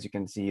bulldog. As you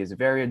can see, he is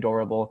very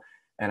adorable.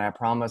 And I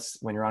promise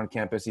when you're on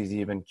campus, he's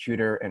even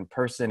cuter in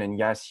person. And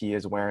yes, he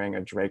is wearing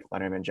a Drake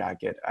Letterman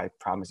jacket. I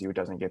promise you it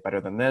doesn't get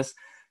better than this.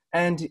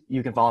 And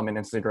you can follow him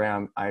on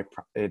Instagram.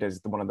 It is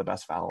one of the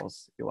best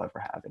follows you'll ever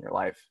have in your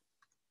life.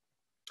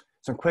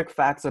 Some quick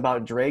facts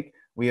about Drake.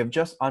 We have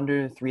just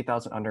under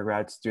 3,000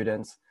 undergrad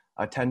students,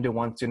 a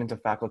 10-to-1 student to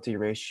faculty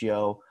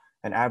ratio,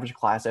 an average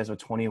class size of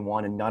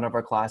 21, and none of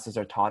our classes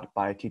are taught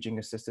by teaching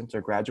assistants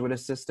or graduate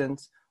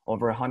assistants,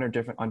 over 100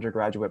 different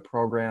undergraduate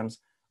programs,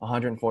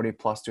 140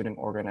 plus student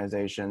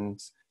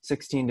organizations,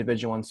 16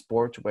 Division I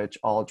sports, which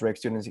all Drake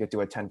students get to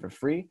attend for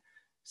free.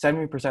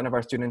 70% of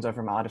our students are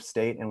from out of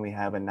state, and we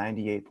have a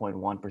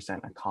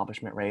 98.1%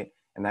 accomplishment rate,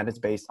 and that is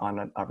based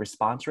on a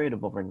response rate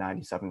of over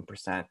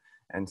 97%.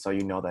 And so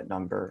you know that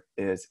number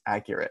is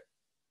accurate.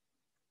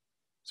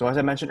 So as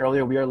I mentioned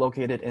earlier, we are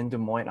located in Des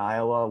Moines,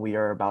 Iowa. We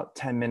are about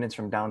 10 minutes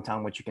from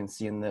downtown, which you can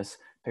see in this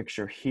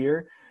picture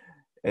here.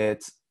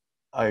 It's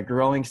a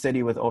growing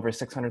city with over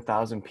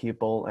 600,000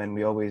 people, and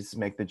we always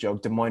make the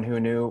joke, Des Moines,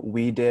 who knew?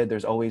 We did.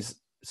 There's always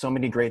so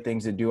many great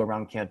things to do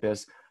around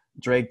campus.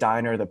 Drake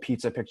Diner, the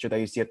pizza picture that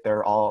you see up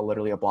there, all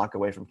literally a block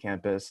away from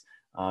campus.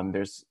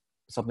 There's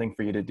something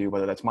for you to do,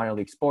 whether that's minor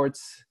league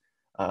sports,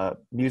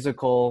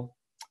 musical,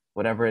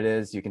 whatever it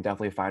is, you can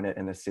definitely find it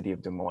in the city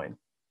of Des Moines.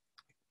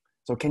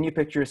 So can you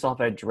picture yourself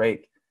at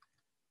Drake?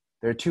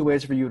 There are two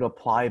ways for you to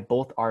apply.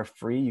 Both are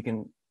free. You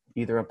can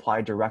either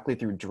apply directly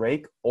through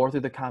Drake or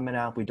through the Common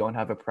App. We don't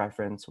have a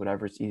preference,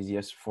 whatever is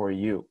easiest for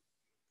you.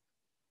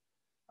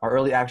 Our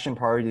early action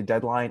priority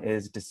deadline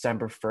is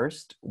December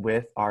 1st,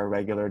 with our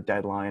regular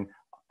deadline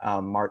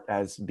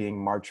as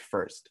being March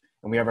 1st.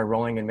 And we have our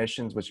rolling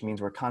admissions, which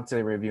means we're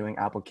constantly reviewing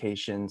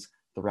applications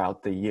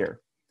throughout the year.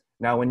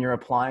 Now, when you're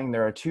applying,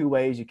 there are two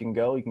ways you can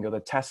go. You can go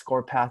the test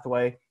score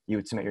pathway. You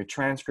would submit your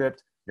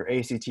transcript, your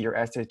ACT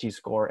or SAT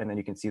score, and then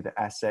you can see the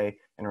essay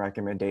and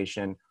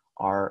recommendation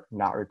are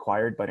not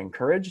required but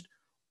encouraged.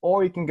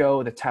 Or you can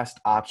go the test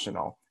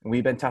optional. And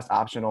we've been test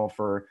optional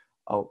for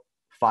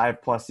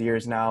 5+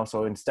 years now.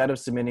 So instead of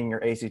submitting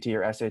your ACT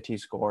or SAT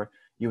score,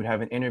 you would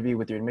have an interview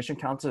with your admission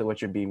counselor,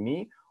 which would be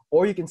me,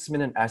 or you can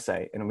submit an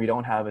essay. And we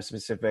don't have a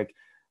specific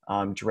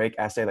Drake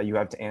essay that you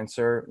have to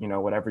answer,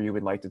 whatever you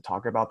would like to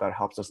talk about that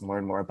helps us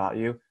learn more about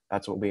you.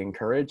 That's what we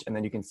encourage. And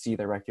then you can see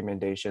the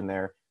recommendation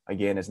there,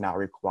 again, is not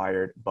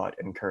required, but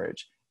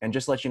encouraged. And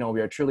just to let you know,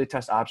 we are truly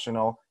test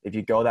optional. If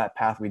you go that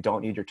path, we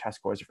don't need your test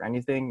scores for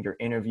anything. Your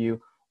interview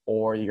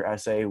or your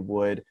essay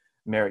would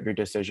merit your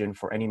decision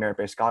for any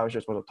merit-based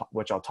scholarships,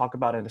 which I'll talk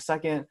about in a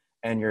second,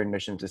 and your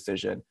admissions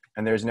decision.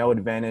 And there's no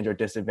advantage or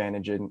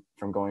disadvantage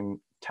from going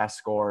test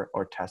score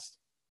or test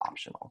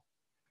optional.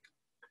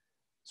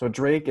 So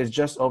Drake is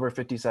just over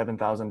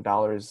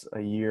 $57,000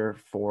 a year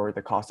for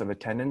the cost of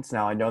attendance.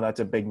 Now, I know that's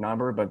a big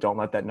number, but don't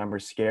let that number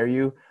scare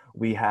you.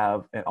 We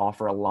have and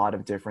offer a lot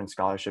of different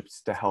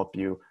scholarships to help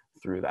you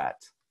through that.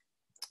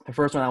 The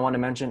first one I want to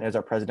mention is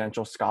our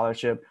presidential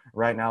scholarship.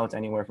 Right now, it's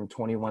anywhere from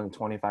 $21,000 to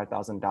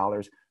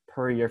 $25,000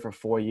 per year for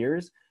 4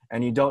 years.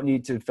 And you don't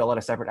need to fill out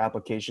a separate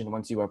application.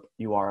 Once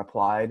you are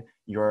applied,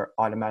 you're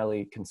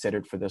automatically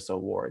considered for this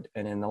award.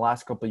 And in the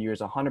last couple of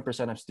years,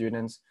 100% of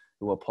students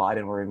who applied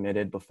and were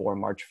admitted before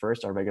March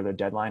 1st, our regular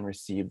deadline,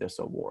 received this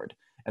award.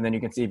 And then you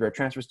can see if you're a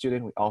transfer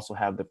student, we also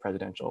have the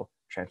presidential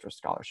transfer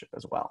scholarship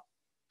as well.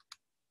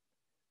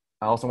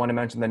 I also want to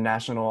mention the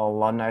National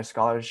Alumni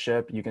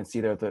Scholarship. You can see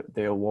that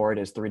the award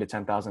is $3,000 to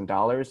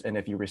 $10,000. And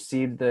if you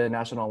receive the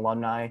National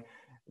Alumni,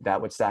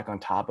 that would stack on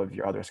top of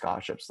your other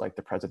scholarships, like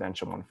the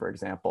presidential one, for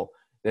example.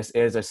 This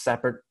is a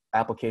separate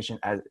application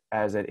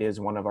as it is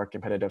one of our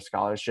competitive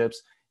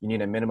scholarships. You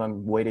need a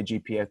minimum weighted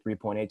GPA of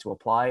 3.8 to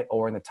apply,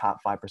 or in the top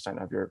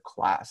 5% of your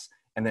class.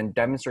 And then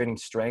demonstrating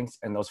strengths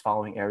in those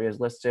following areas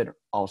listed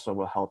also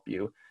will help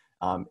you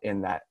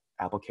in that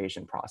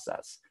application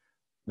process.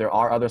 There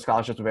are other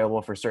scholarships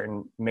available for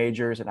certain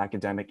majors and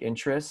academic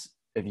interests.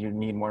 If you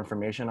need more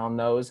information on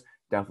those,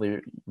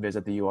 definitely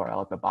visit the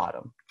URL at the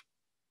bottom.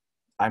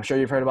 I'm sure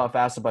you've heard about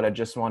FAFSA, but I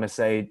just want to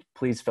say,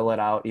 please fill it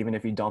out. Even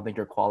if you don't think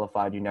you're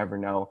qualified, you never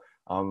know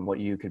what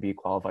you could be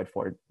qualified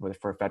for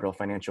federal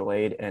financial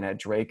aid. And at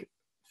Drake,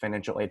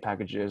 financial aid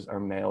packages are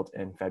mailed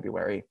in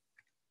February.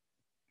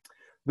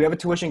 We have a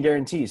tuition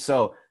guarantee.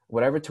 So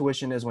whatever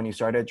tuition is when you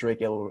start at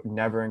Drake, it will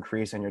never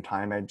increase in your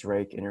time at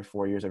Drake in your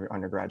 4 years of your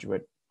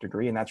undergraduate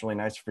degree. And that's really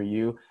nice for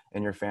you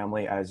and your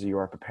family as you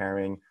are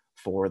preparing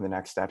for the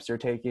next steps you're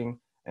taking.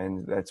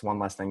 And that's one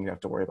less thing you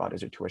have to worry about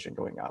is your tuition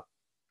going up.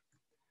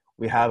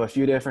 We have a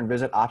few different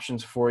visit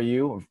options for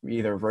you,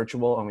 either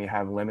virtual, and we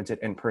have limited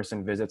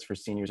in-person visits for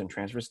seniors and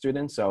transfer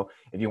students. So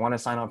if you want to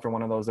sign up for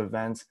one of those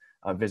events,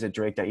 visit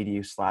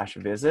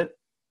drake.edu/visit.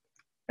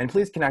 And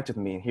please connect with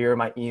me. Here are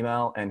my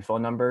email and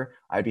phone number.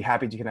 I'd be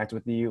happy to connect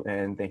with you,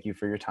 and thank you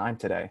for your time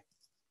today.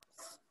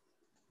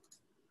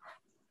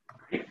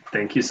 Great.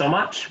 Thank you so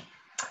much.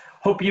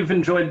 Hope you've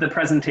enjoyed the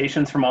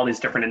presentations from all these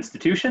different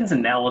institutions,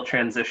 and now we'll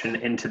transition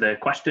into the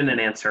question and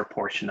answer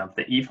portion of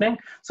the evening.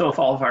 So if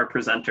all of our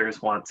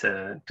presenters want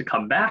to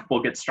come back,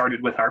 we'll get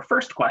started with our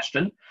first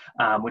question,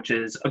 which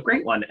is a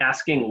great one,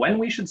 asking when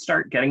we should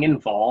start getting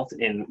involved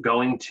in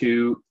going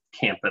to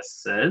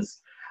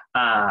campuses,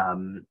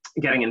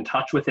 getting in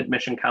touch with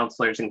admission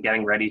counselors, and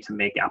getting ready to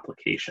make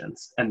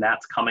applications. And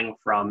that's coming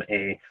from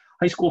a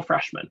high school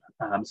freshman.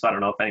 So I don't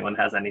know if anyone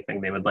has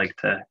anything they would like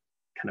to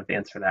kind of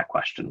answer that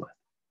question with.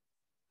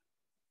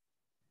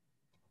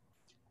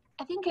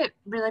 I think it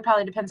really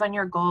probably depends on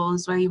your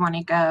goals, where you want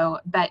to go,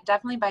 but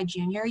definitely by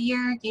junior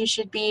year, you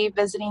should be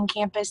visiting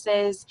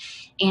campuses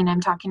and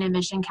I'm talking to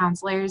admission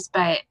counselors,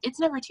 but it's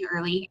never too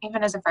early.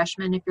 Even as a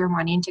freshman, if you're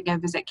wanting to go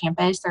visit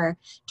campus or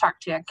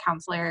talk to a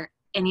counselor,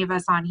 any of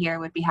us on here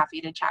would be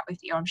happy to chat with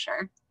you, I'm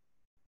sure.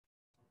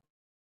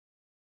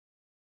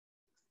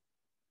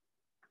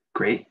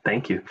 Great,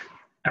 thank you.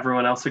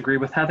 Everyone else agree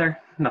with Heather?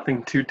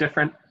 Nothing too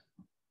different?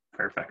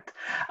 Perfect.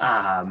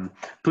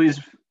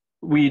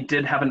 We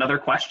did have another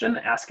question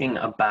asking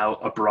about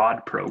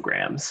abroad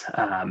programs.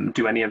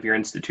 Do any of your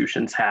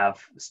institutions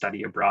have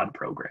study abroad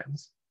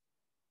programs?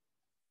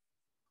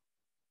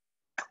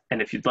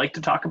 And if you'd like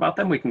to talk about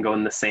them, we can go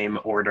in the same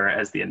order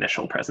as the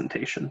initial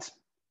presentations.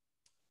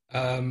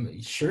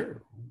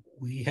 Sure.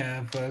 We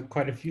have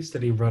quite a few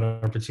study abroad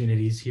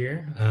opportunities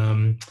here.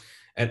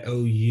 At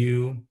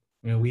OU,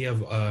 we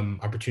have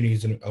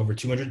opportunities in over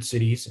 200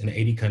 cities in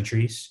 80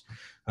 countries.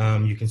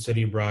 You can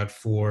study abroad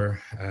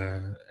for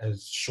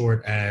as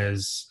short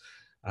as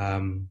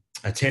 10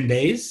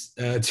 days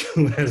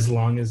to as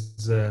long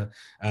as a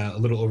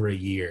little over a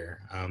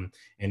year.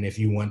 And if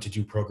you want to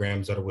do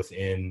programs that are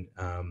within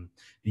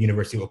the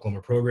University of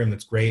Oklahoma program,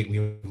 that's great. We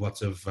have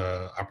lots of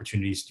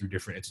opportunities through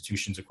different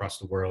institutions across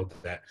the world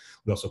that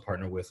we also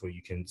partner with, where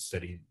you can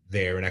study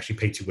there and actually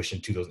pay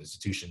tuition to those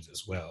institutions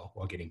as well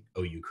while getting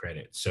OU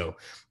credit. So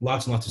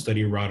lots and lots of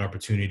study abroad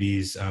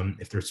opportunities.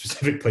 If there are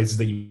specific places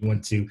that you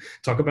want to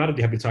talk about, I'd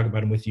be happy to talk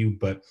about them with you.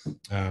 But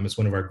it's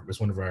one of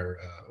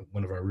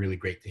our really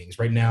great things.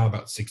 Right now,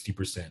 about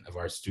 60% of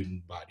our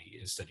student body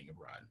is studying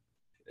abroad.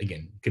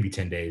 Again, it could be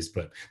 10 days,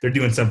 but they're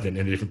doing something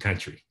in a different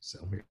country.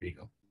 So here you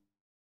go.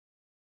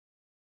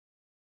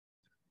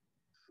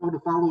 So to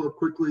follow up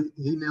quickly,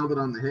 he nailed it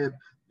on the head.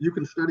 You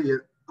can study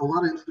it. A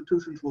lot of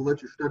institutions will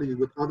let you study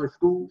with other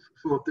schools.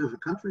 So if there's a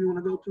country you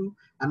want to go to,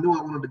 I knew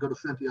I wanted to go to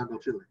Santiago,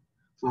 Chile.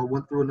 So I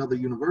went through another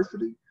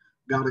university,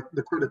 got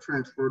the credit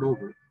transferred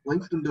over.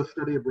 Langston does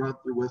study abroad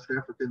through West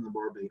Africa and the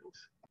Barbados.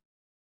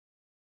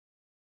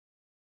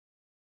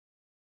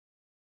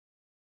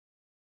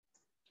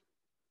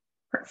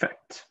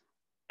 Perfect.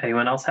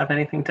 Anyone else have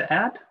anything to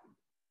add?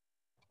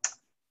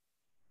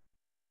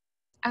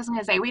 I was going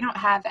to say, we don't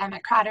have,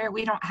 at Crowder,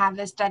 we don't have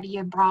a study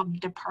abroad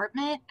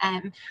department,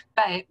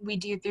 but we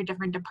do through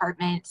different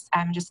departments.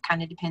 Just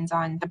kind of depends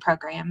on the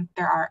program.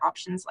 There are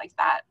options like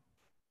that.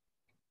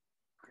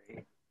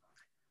 Great.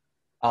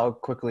 I'll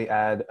quickly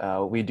add,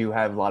 we do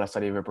have a lot of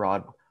study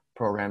abroad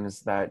programs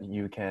that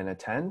you can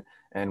attend,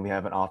 and we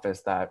have an office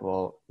that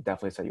will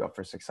definitely set you up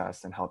for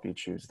success and help you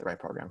choose the right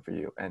program for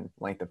you and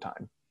length of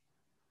time.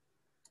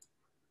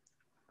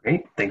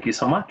 Great, thank you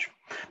so much.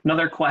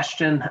 Another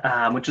question,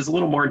 which is a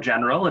little more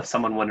general, if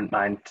someone wouldn't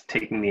mind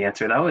taking the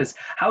answer though, is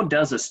how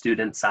does a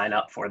student sign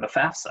up for the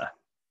FAFSA?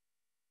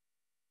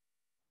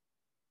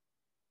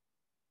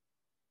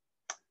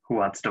 Who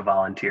wants to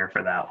volunteer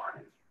for that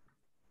one?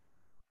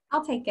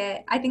 I'll take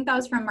it. I think that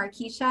was from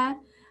Markeisha.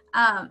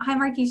 Hi,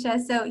 Markeisha.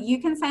 So you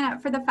can sign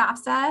up for the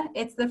FAFSA.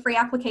 It's the free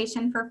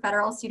application for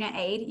federal student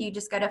aid. You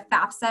just go to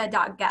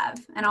fafsa.gov,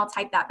 and I'll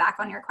type that back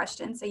on your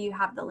question so you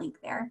have the link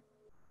there.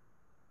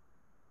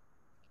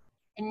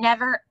 And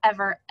never,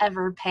 ever,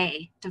 ever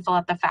pay to fill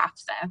out the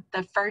FAFSA.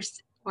 The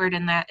first word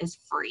in that is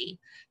free.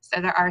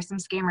 So there are some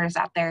scammers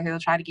out there who will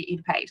try to get you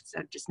to pay.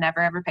 So just never,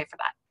 ever pay for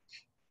that.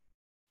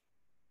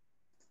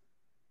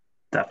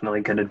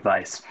 Definitely good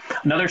advice.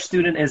 Another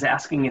student is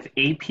asking if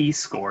AP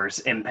scores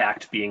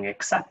impact being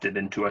accepted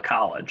into a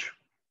college.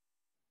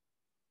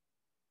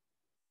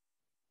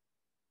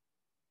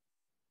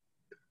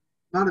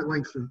 Not at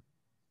Langston.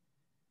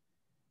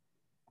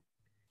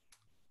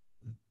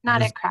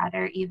 Not at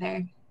Crowder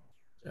either.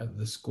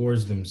 The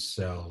scores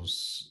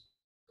themselves,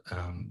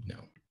 no.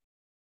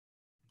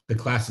 The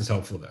class is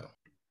helpful though.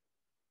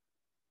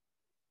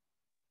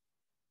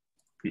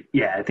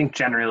 Yeah, I think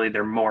generally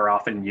they're more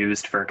often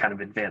used for kind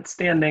of advanced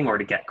standing or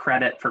to get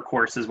credit for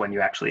courses when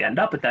you actually end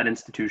up at that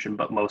institution,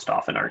 but most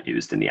often aren't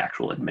used in the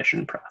actual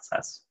admission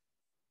process.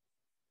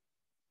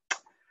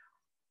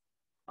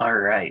 All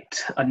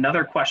right,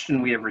 another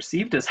question we have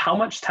received is how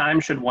much time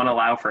should one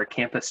allow for a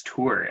campus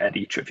tour at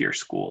each of your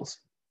schools?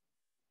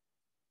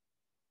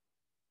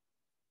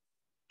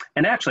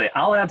 And actually,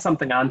 I'll add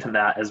something onto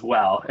that as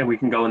well, and we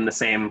can go in the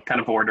same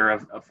kind of order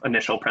of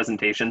initial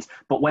presentations.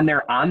 But when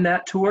they're on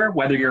that tour,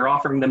 whether you're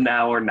offering them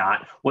now or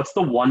not, what's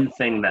the one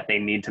thing that they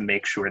need to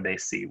make sure they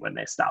see when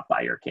they stop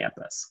by your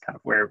campus? Kind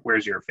of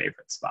where's your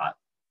favorite spot?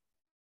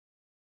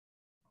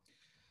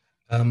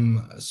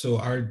 So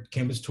our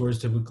campus tours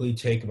typically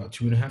take about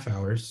 2.5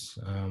 hours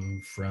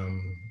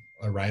from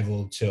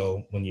arrival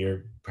till when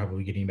you're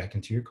probably getting back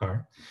into your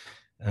car.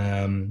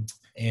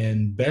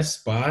 And best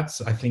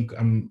spots, I think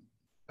I'm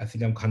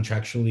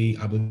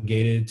contractually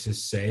obligated to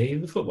say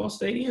the football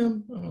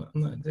stadium. I'm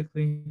not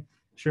exactly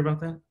sure about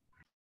that.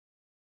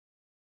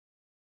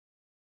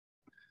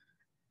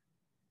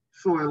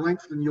 So at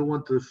Langston, you'll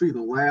want to see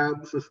the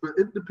labs.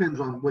 It depends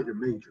on what your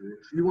major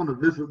is. You want to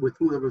visit with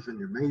whoever's in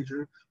your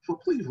major. So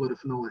please let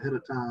us know ahead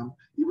of time.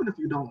 Even if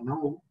you don't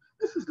know,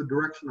 this is the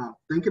direction I'm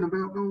thinking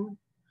about going.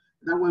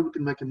 That way we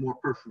can make it more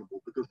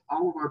personable because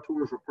all of our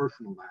tours are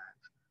personalized.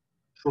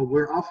 So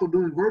we're also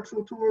doing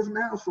virtual tours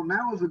now. So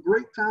now is a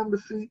great time to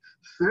see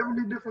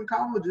 70 different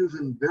colleges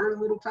in very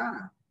little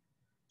time.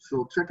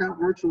 So check out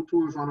virtual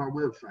tours on our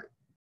website.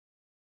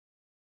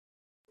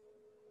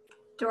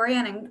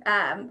 Dorian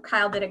and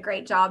Kyle did a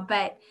great job,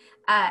 but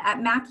at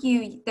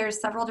MACU,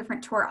 there's several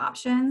different tour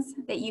options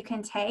that you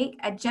can take.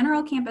 A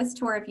general campus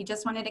tour, if you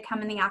just wanted to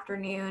come in the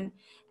afternoon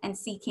and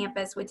see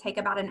campus, would take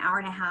about 1.5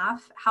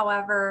 hours.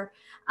 However,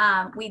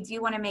 we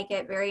do want to make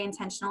it very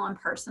intentional and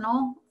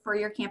personal for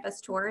your campus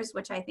tours,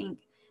 which I think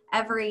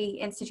every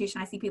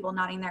institution, I see people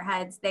nodding their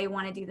heads, they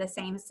want to do the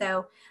same.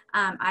 So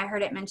I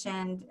heard it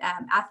mentioned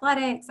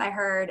athletics, I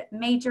heard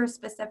major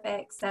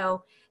specific.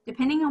 So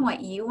depending on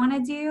what you want to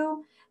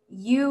do,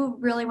 you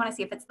really want to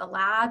see if it's the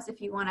labs, if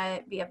you want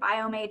to be a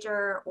bio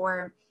major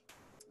or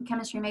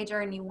chemistry major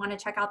and you want to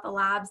check out the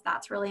labs,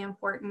 that's really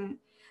important.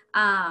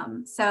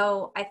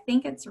 So I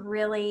think it's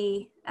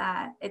really,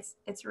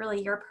 it's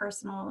really your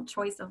personal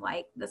choice of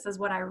like, this is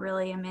what I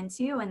really am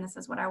into and this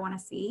is what I want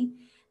to see.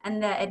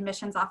 And the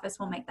admissions office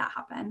will make that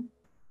happen.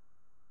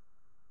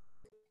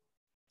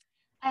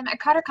 At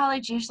Carter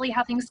College, usually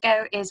how things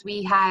go is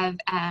we have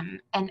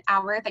an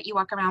hour that you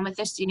walk around with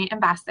the student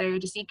ambassador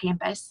to see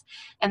campus,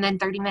 and then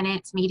 30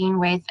 minutes meeting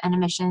with an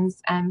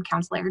admissions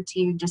counselor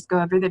to just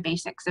go over the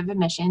basics of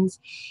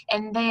admissions.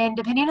 And then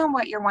depending on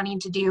what you're wanting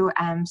to do,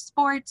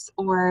 sports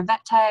or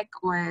vet tech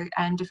or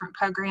different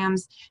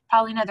programs,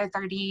 probably another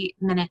 30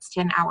 minutes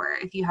to an hour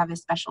if you have a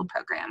special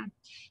program.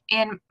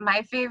 And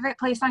my favorite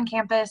place on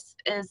campus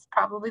is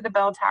probably the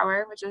bell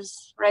tower, which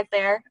is right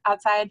there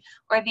outside,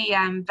 or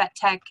the vet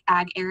tech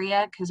ag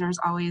area, because there's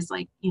always,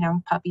 like, you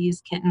know,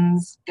 puppies,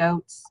 kittens,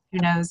 goats, who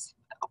knows,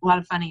 a lot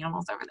of fun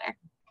animals over there.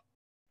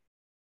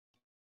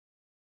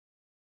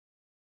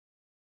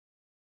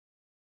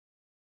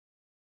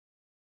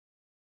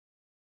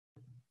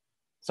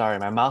 Sorry,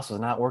 my mouse was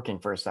not working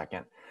for a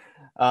second.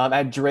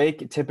 At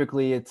Drake,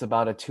 typically it's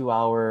about a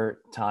 2-hour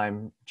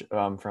time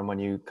from when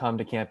you come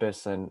to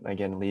campus and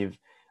again leave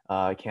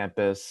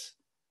campus.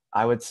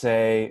 I would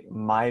say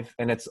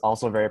and it's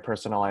also very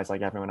personalized,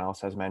 like everyone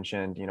else has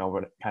mentioned, you know,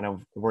 what kind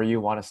of where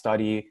you want to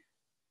study.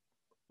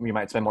 You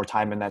might spend more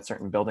time in that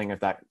certain building if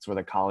that's where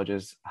the college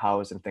is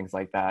housed and things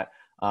like that.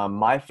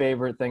 My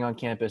favorite thing on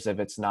campus, if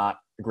it's not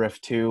Griff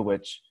 2,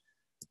 which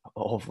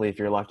hopefully if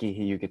you're lucky,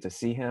 you get to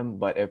see him,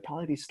 but it'd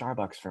probably be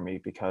Starbucks for me,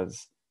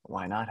 because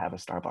why not have a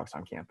Starbucks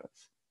on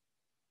campus?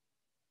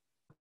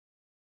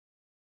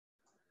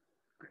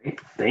 Great,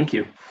 thank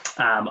you.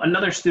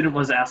 Another student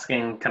was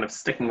asking, kind of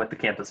sticking with the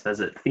campus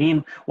visit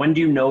theme, when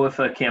do you know if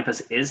a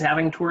campus is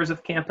having tours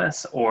of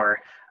campus, or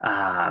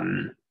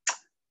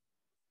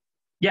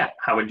yeah,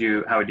 how would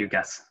you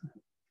guess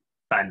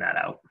find that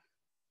out?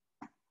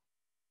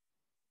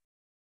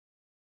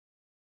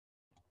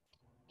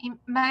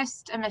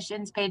 Most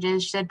admissions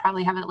pages should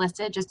probably have it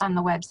listed just on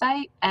the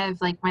website of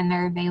like when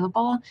they're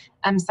available.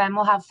 Some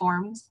will have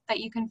forms that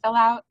you can fill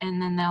out, and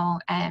then they'll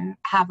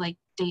have like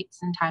dates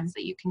and times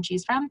that you can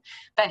choose from.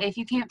 But if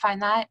you can't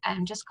find that,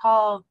 just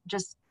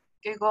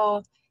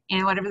Google, you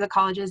know, whatever the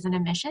college is in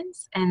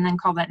admissions, and then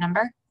call that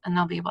number, and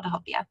they'll be able to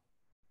help you.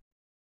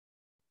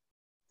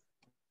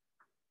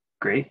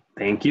 Great,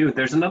 thank you.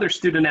 There's another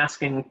student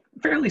asking,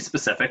 fairly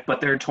specific,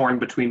 but they're torn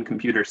between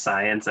computer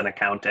science and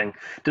accounting.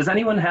 Does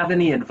anyone have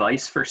any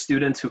advice for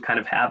students who kind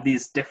of have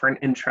these different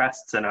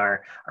interests and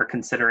are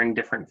considering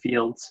different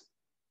fields?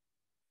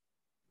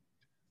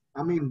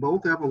 I mean,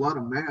 both have a lot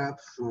of math,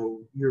 so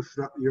your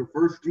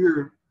first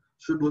year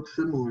should look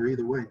similar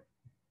either way,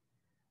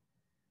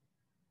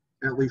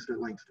 at least at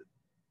Langston.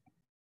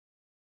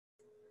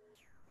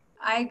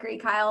 I agree,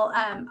 Kyle.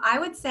 I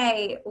would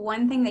say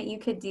one thing that you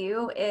could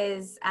do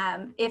is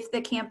if the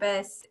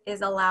campus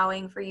is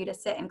allowing for you to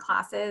sit in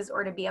classes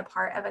or to be a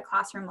part of a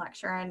classroom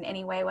lecture in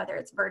any way, whether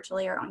it's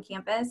virtually or on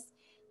campus,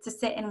 to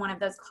sit in one of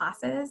those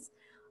classes.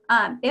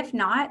 If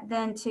not,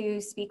 then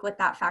to speak with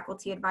that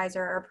faculty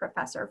advisor or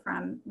professor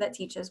that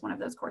teaches one of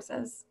those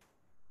courses.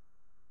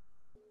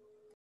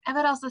 I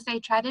would also say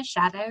try to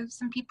shadow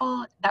some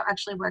people that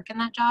actually work in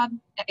that job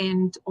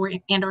and or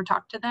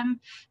talk to them,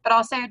 but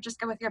also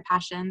just go with your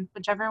passion,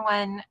 whichever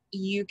one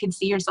you can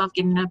see yourself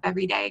getting up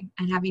every day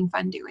and having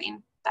fun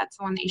doing. That's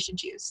the one that you should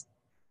choose.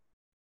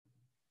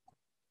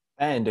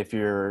 And if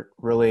you're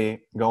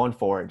really going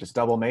for it, just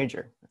double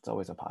major. It's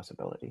always a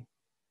possibility.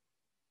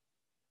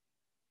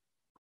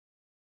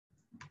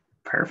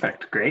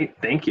 Perfect, great,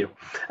 thank you.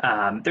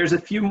 There's a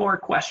few more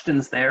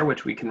questions there,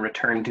 which we can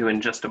return to in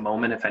just a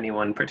moment if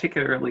anyone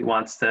particularly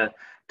wants to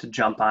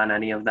jump on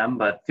any of them,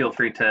 but feel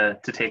free to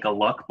take a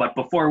look. But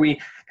before we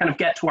kind of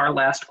get to our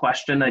last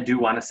question, I do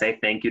want to say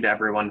thank you to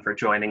everyone for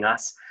joining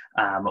us.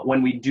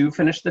 When we do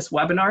finish this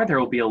webinar, there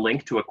will be a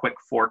link to a quick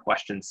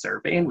 4-question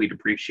survey, and we'd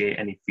appreciate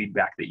any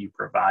feedback that you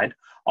provide.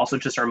 Also,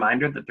 just a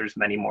reminder that there's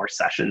many more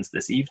sessions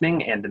this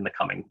evening and in the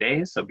coming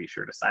days, so be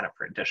sure to sign up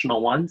for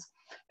additional ones.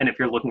 And if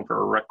you're looking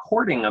for a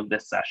recording of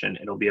this session,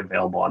 it'll be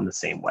available on the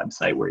same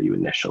website where you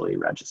initially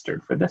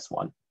registered for this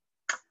one.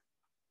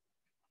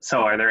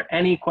 So are there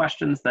any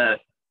questions that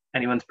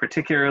anyone's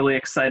particularly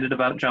excited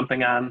about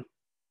jumping on?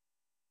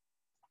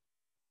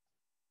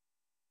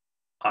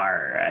 All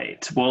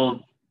right,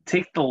 we'll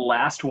take the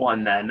last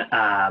one then,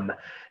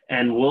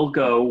 and we'll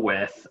go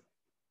with,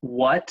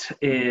 what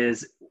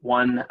is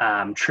one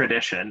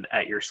tradition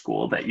at your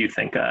school that you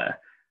think a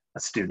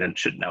student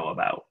should know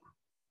about?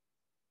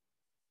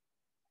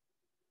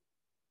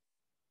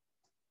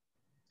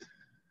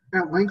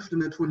 At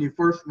Langston, it's when you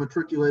first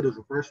matriculate as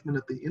a freshman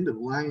at the end of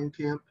Lion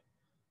Camp.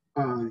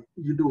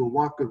 You do a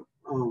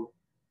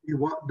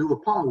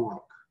paw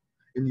walk,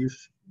 and you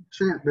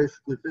chant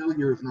basically,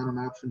 failure is not an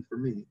option for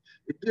me.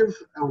 It gives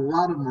a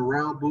lot of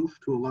morale boost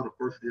to a lot of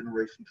first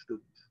generation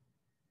students.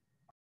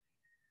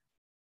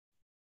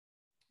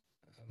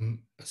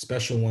 A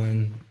special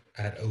one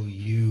at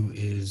OU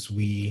is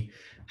we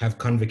have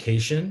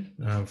convocation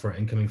for our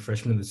incoming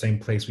freshmen, the same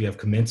place we have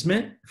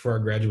commencement for our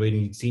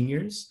graduating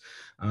seniors.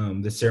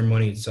 The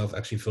ceremony itself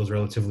actually feels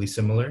relatively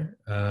similar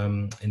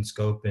in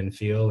scope and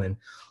feel, and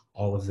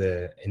all of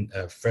the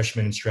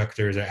freshman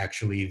instructors are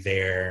actually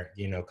there,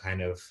 you know,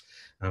 kind of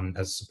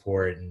as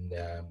support, and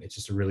it's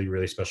just a really,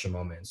 really special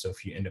moment. So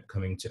if you end up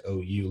coming to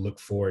OU, look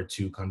forward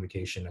to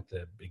convocation at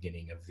the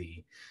beginning of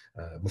the,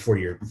 before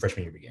your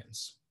freshman year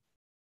begins.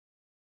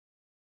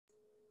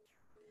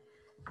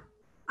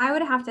 I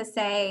would have to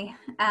say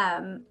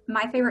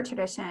my favorite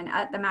tradition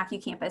at the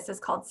MACU campus is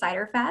called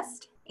Cider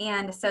Fest.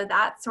 And so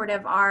that's sort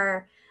of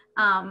our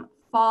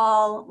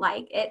fall,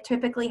 like it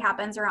typically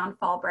happens around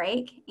fall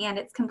break, and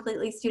it's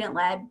completely student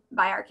led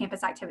by our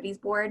campus activities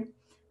board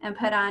and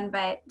put on,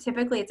 but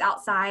typically it's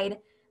outside.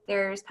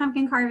 There's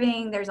pumpkin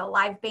carving, there's a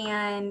live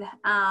band.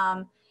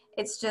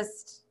 It's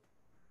just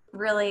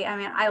really, I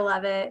mean, I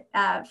love it.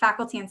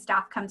 Faculty and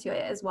staff come to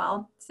it as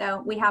well.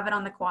 So we have it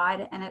on the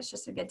quad, and it's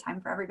just a good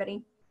time for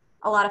everybody.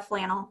 A lot of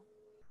flannel.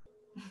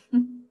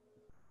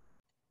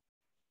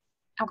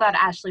 I'm glad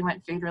Ashley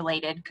went food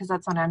related because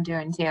that's what I'm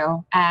doing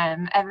too.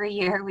 Every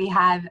year we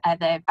have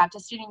the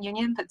Baptist Student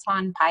Union puts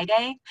on Pie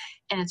Day,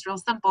 and it's real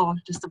simple,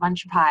 just a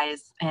bunch of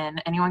pies, and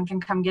anyone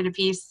can come get a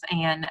piece,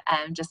 and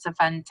just a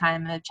fun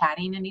time of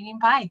chatting and eating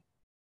pie.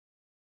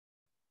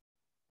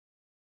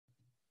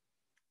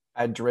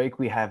 At Drake,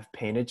 we have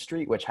Painted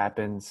Street, which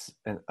happens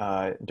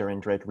during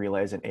Drake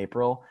Relays in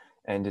April,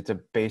 and it's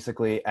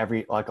basically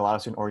a lot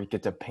of students or you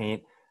get to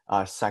paint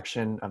a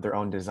section of their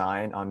own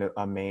design on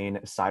a main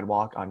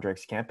sidewalk on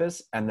Drake's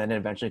campus, and then it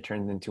eventually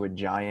turns into a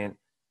giant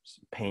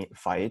paint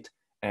fight.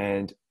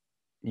 And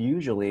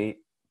usually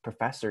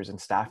professors and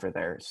staff are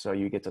there, so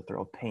you get to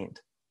throw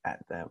paint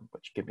at them,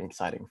 which could be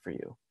exciting for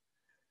you.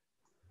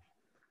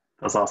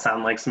 Those all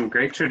sound like some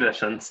great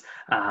traditions.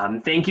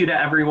 Thank you to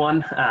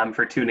everyone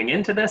for tuning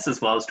into this,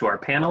 as well as to our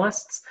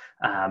panelists.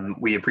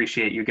 We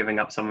appreciate you giving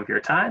up some of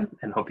your time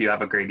and hope you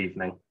have a great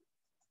evening.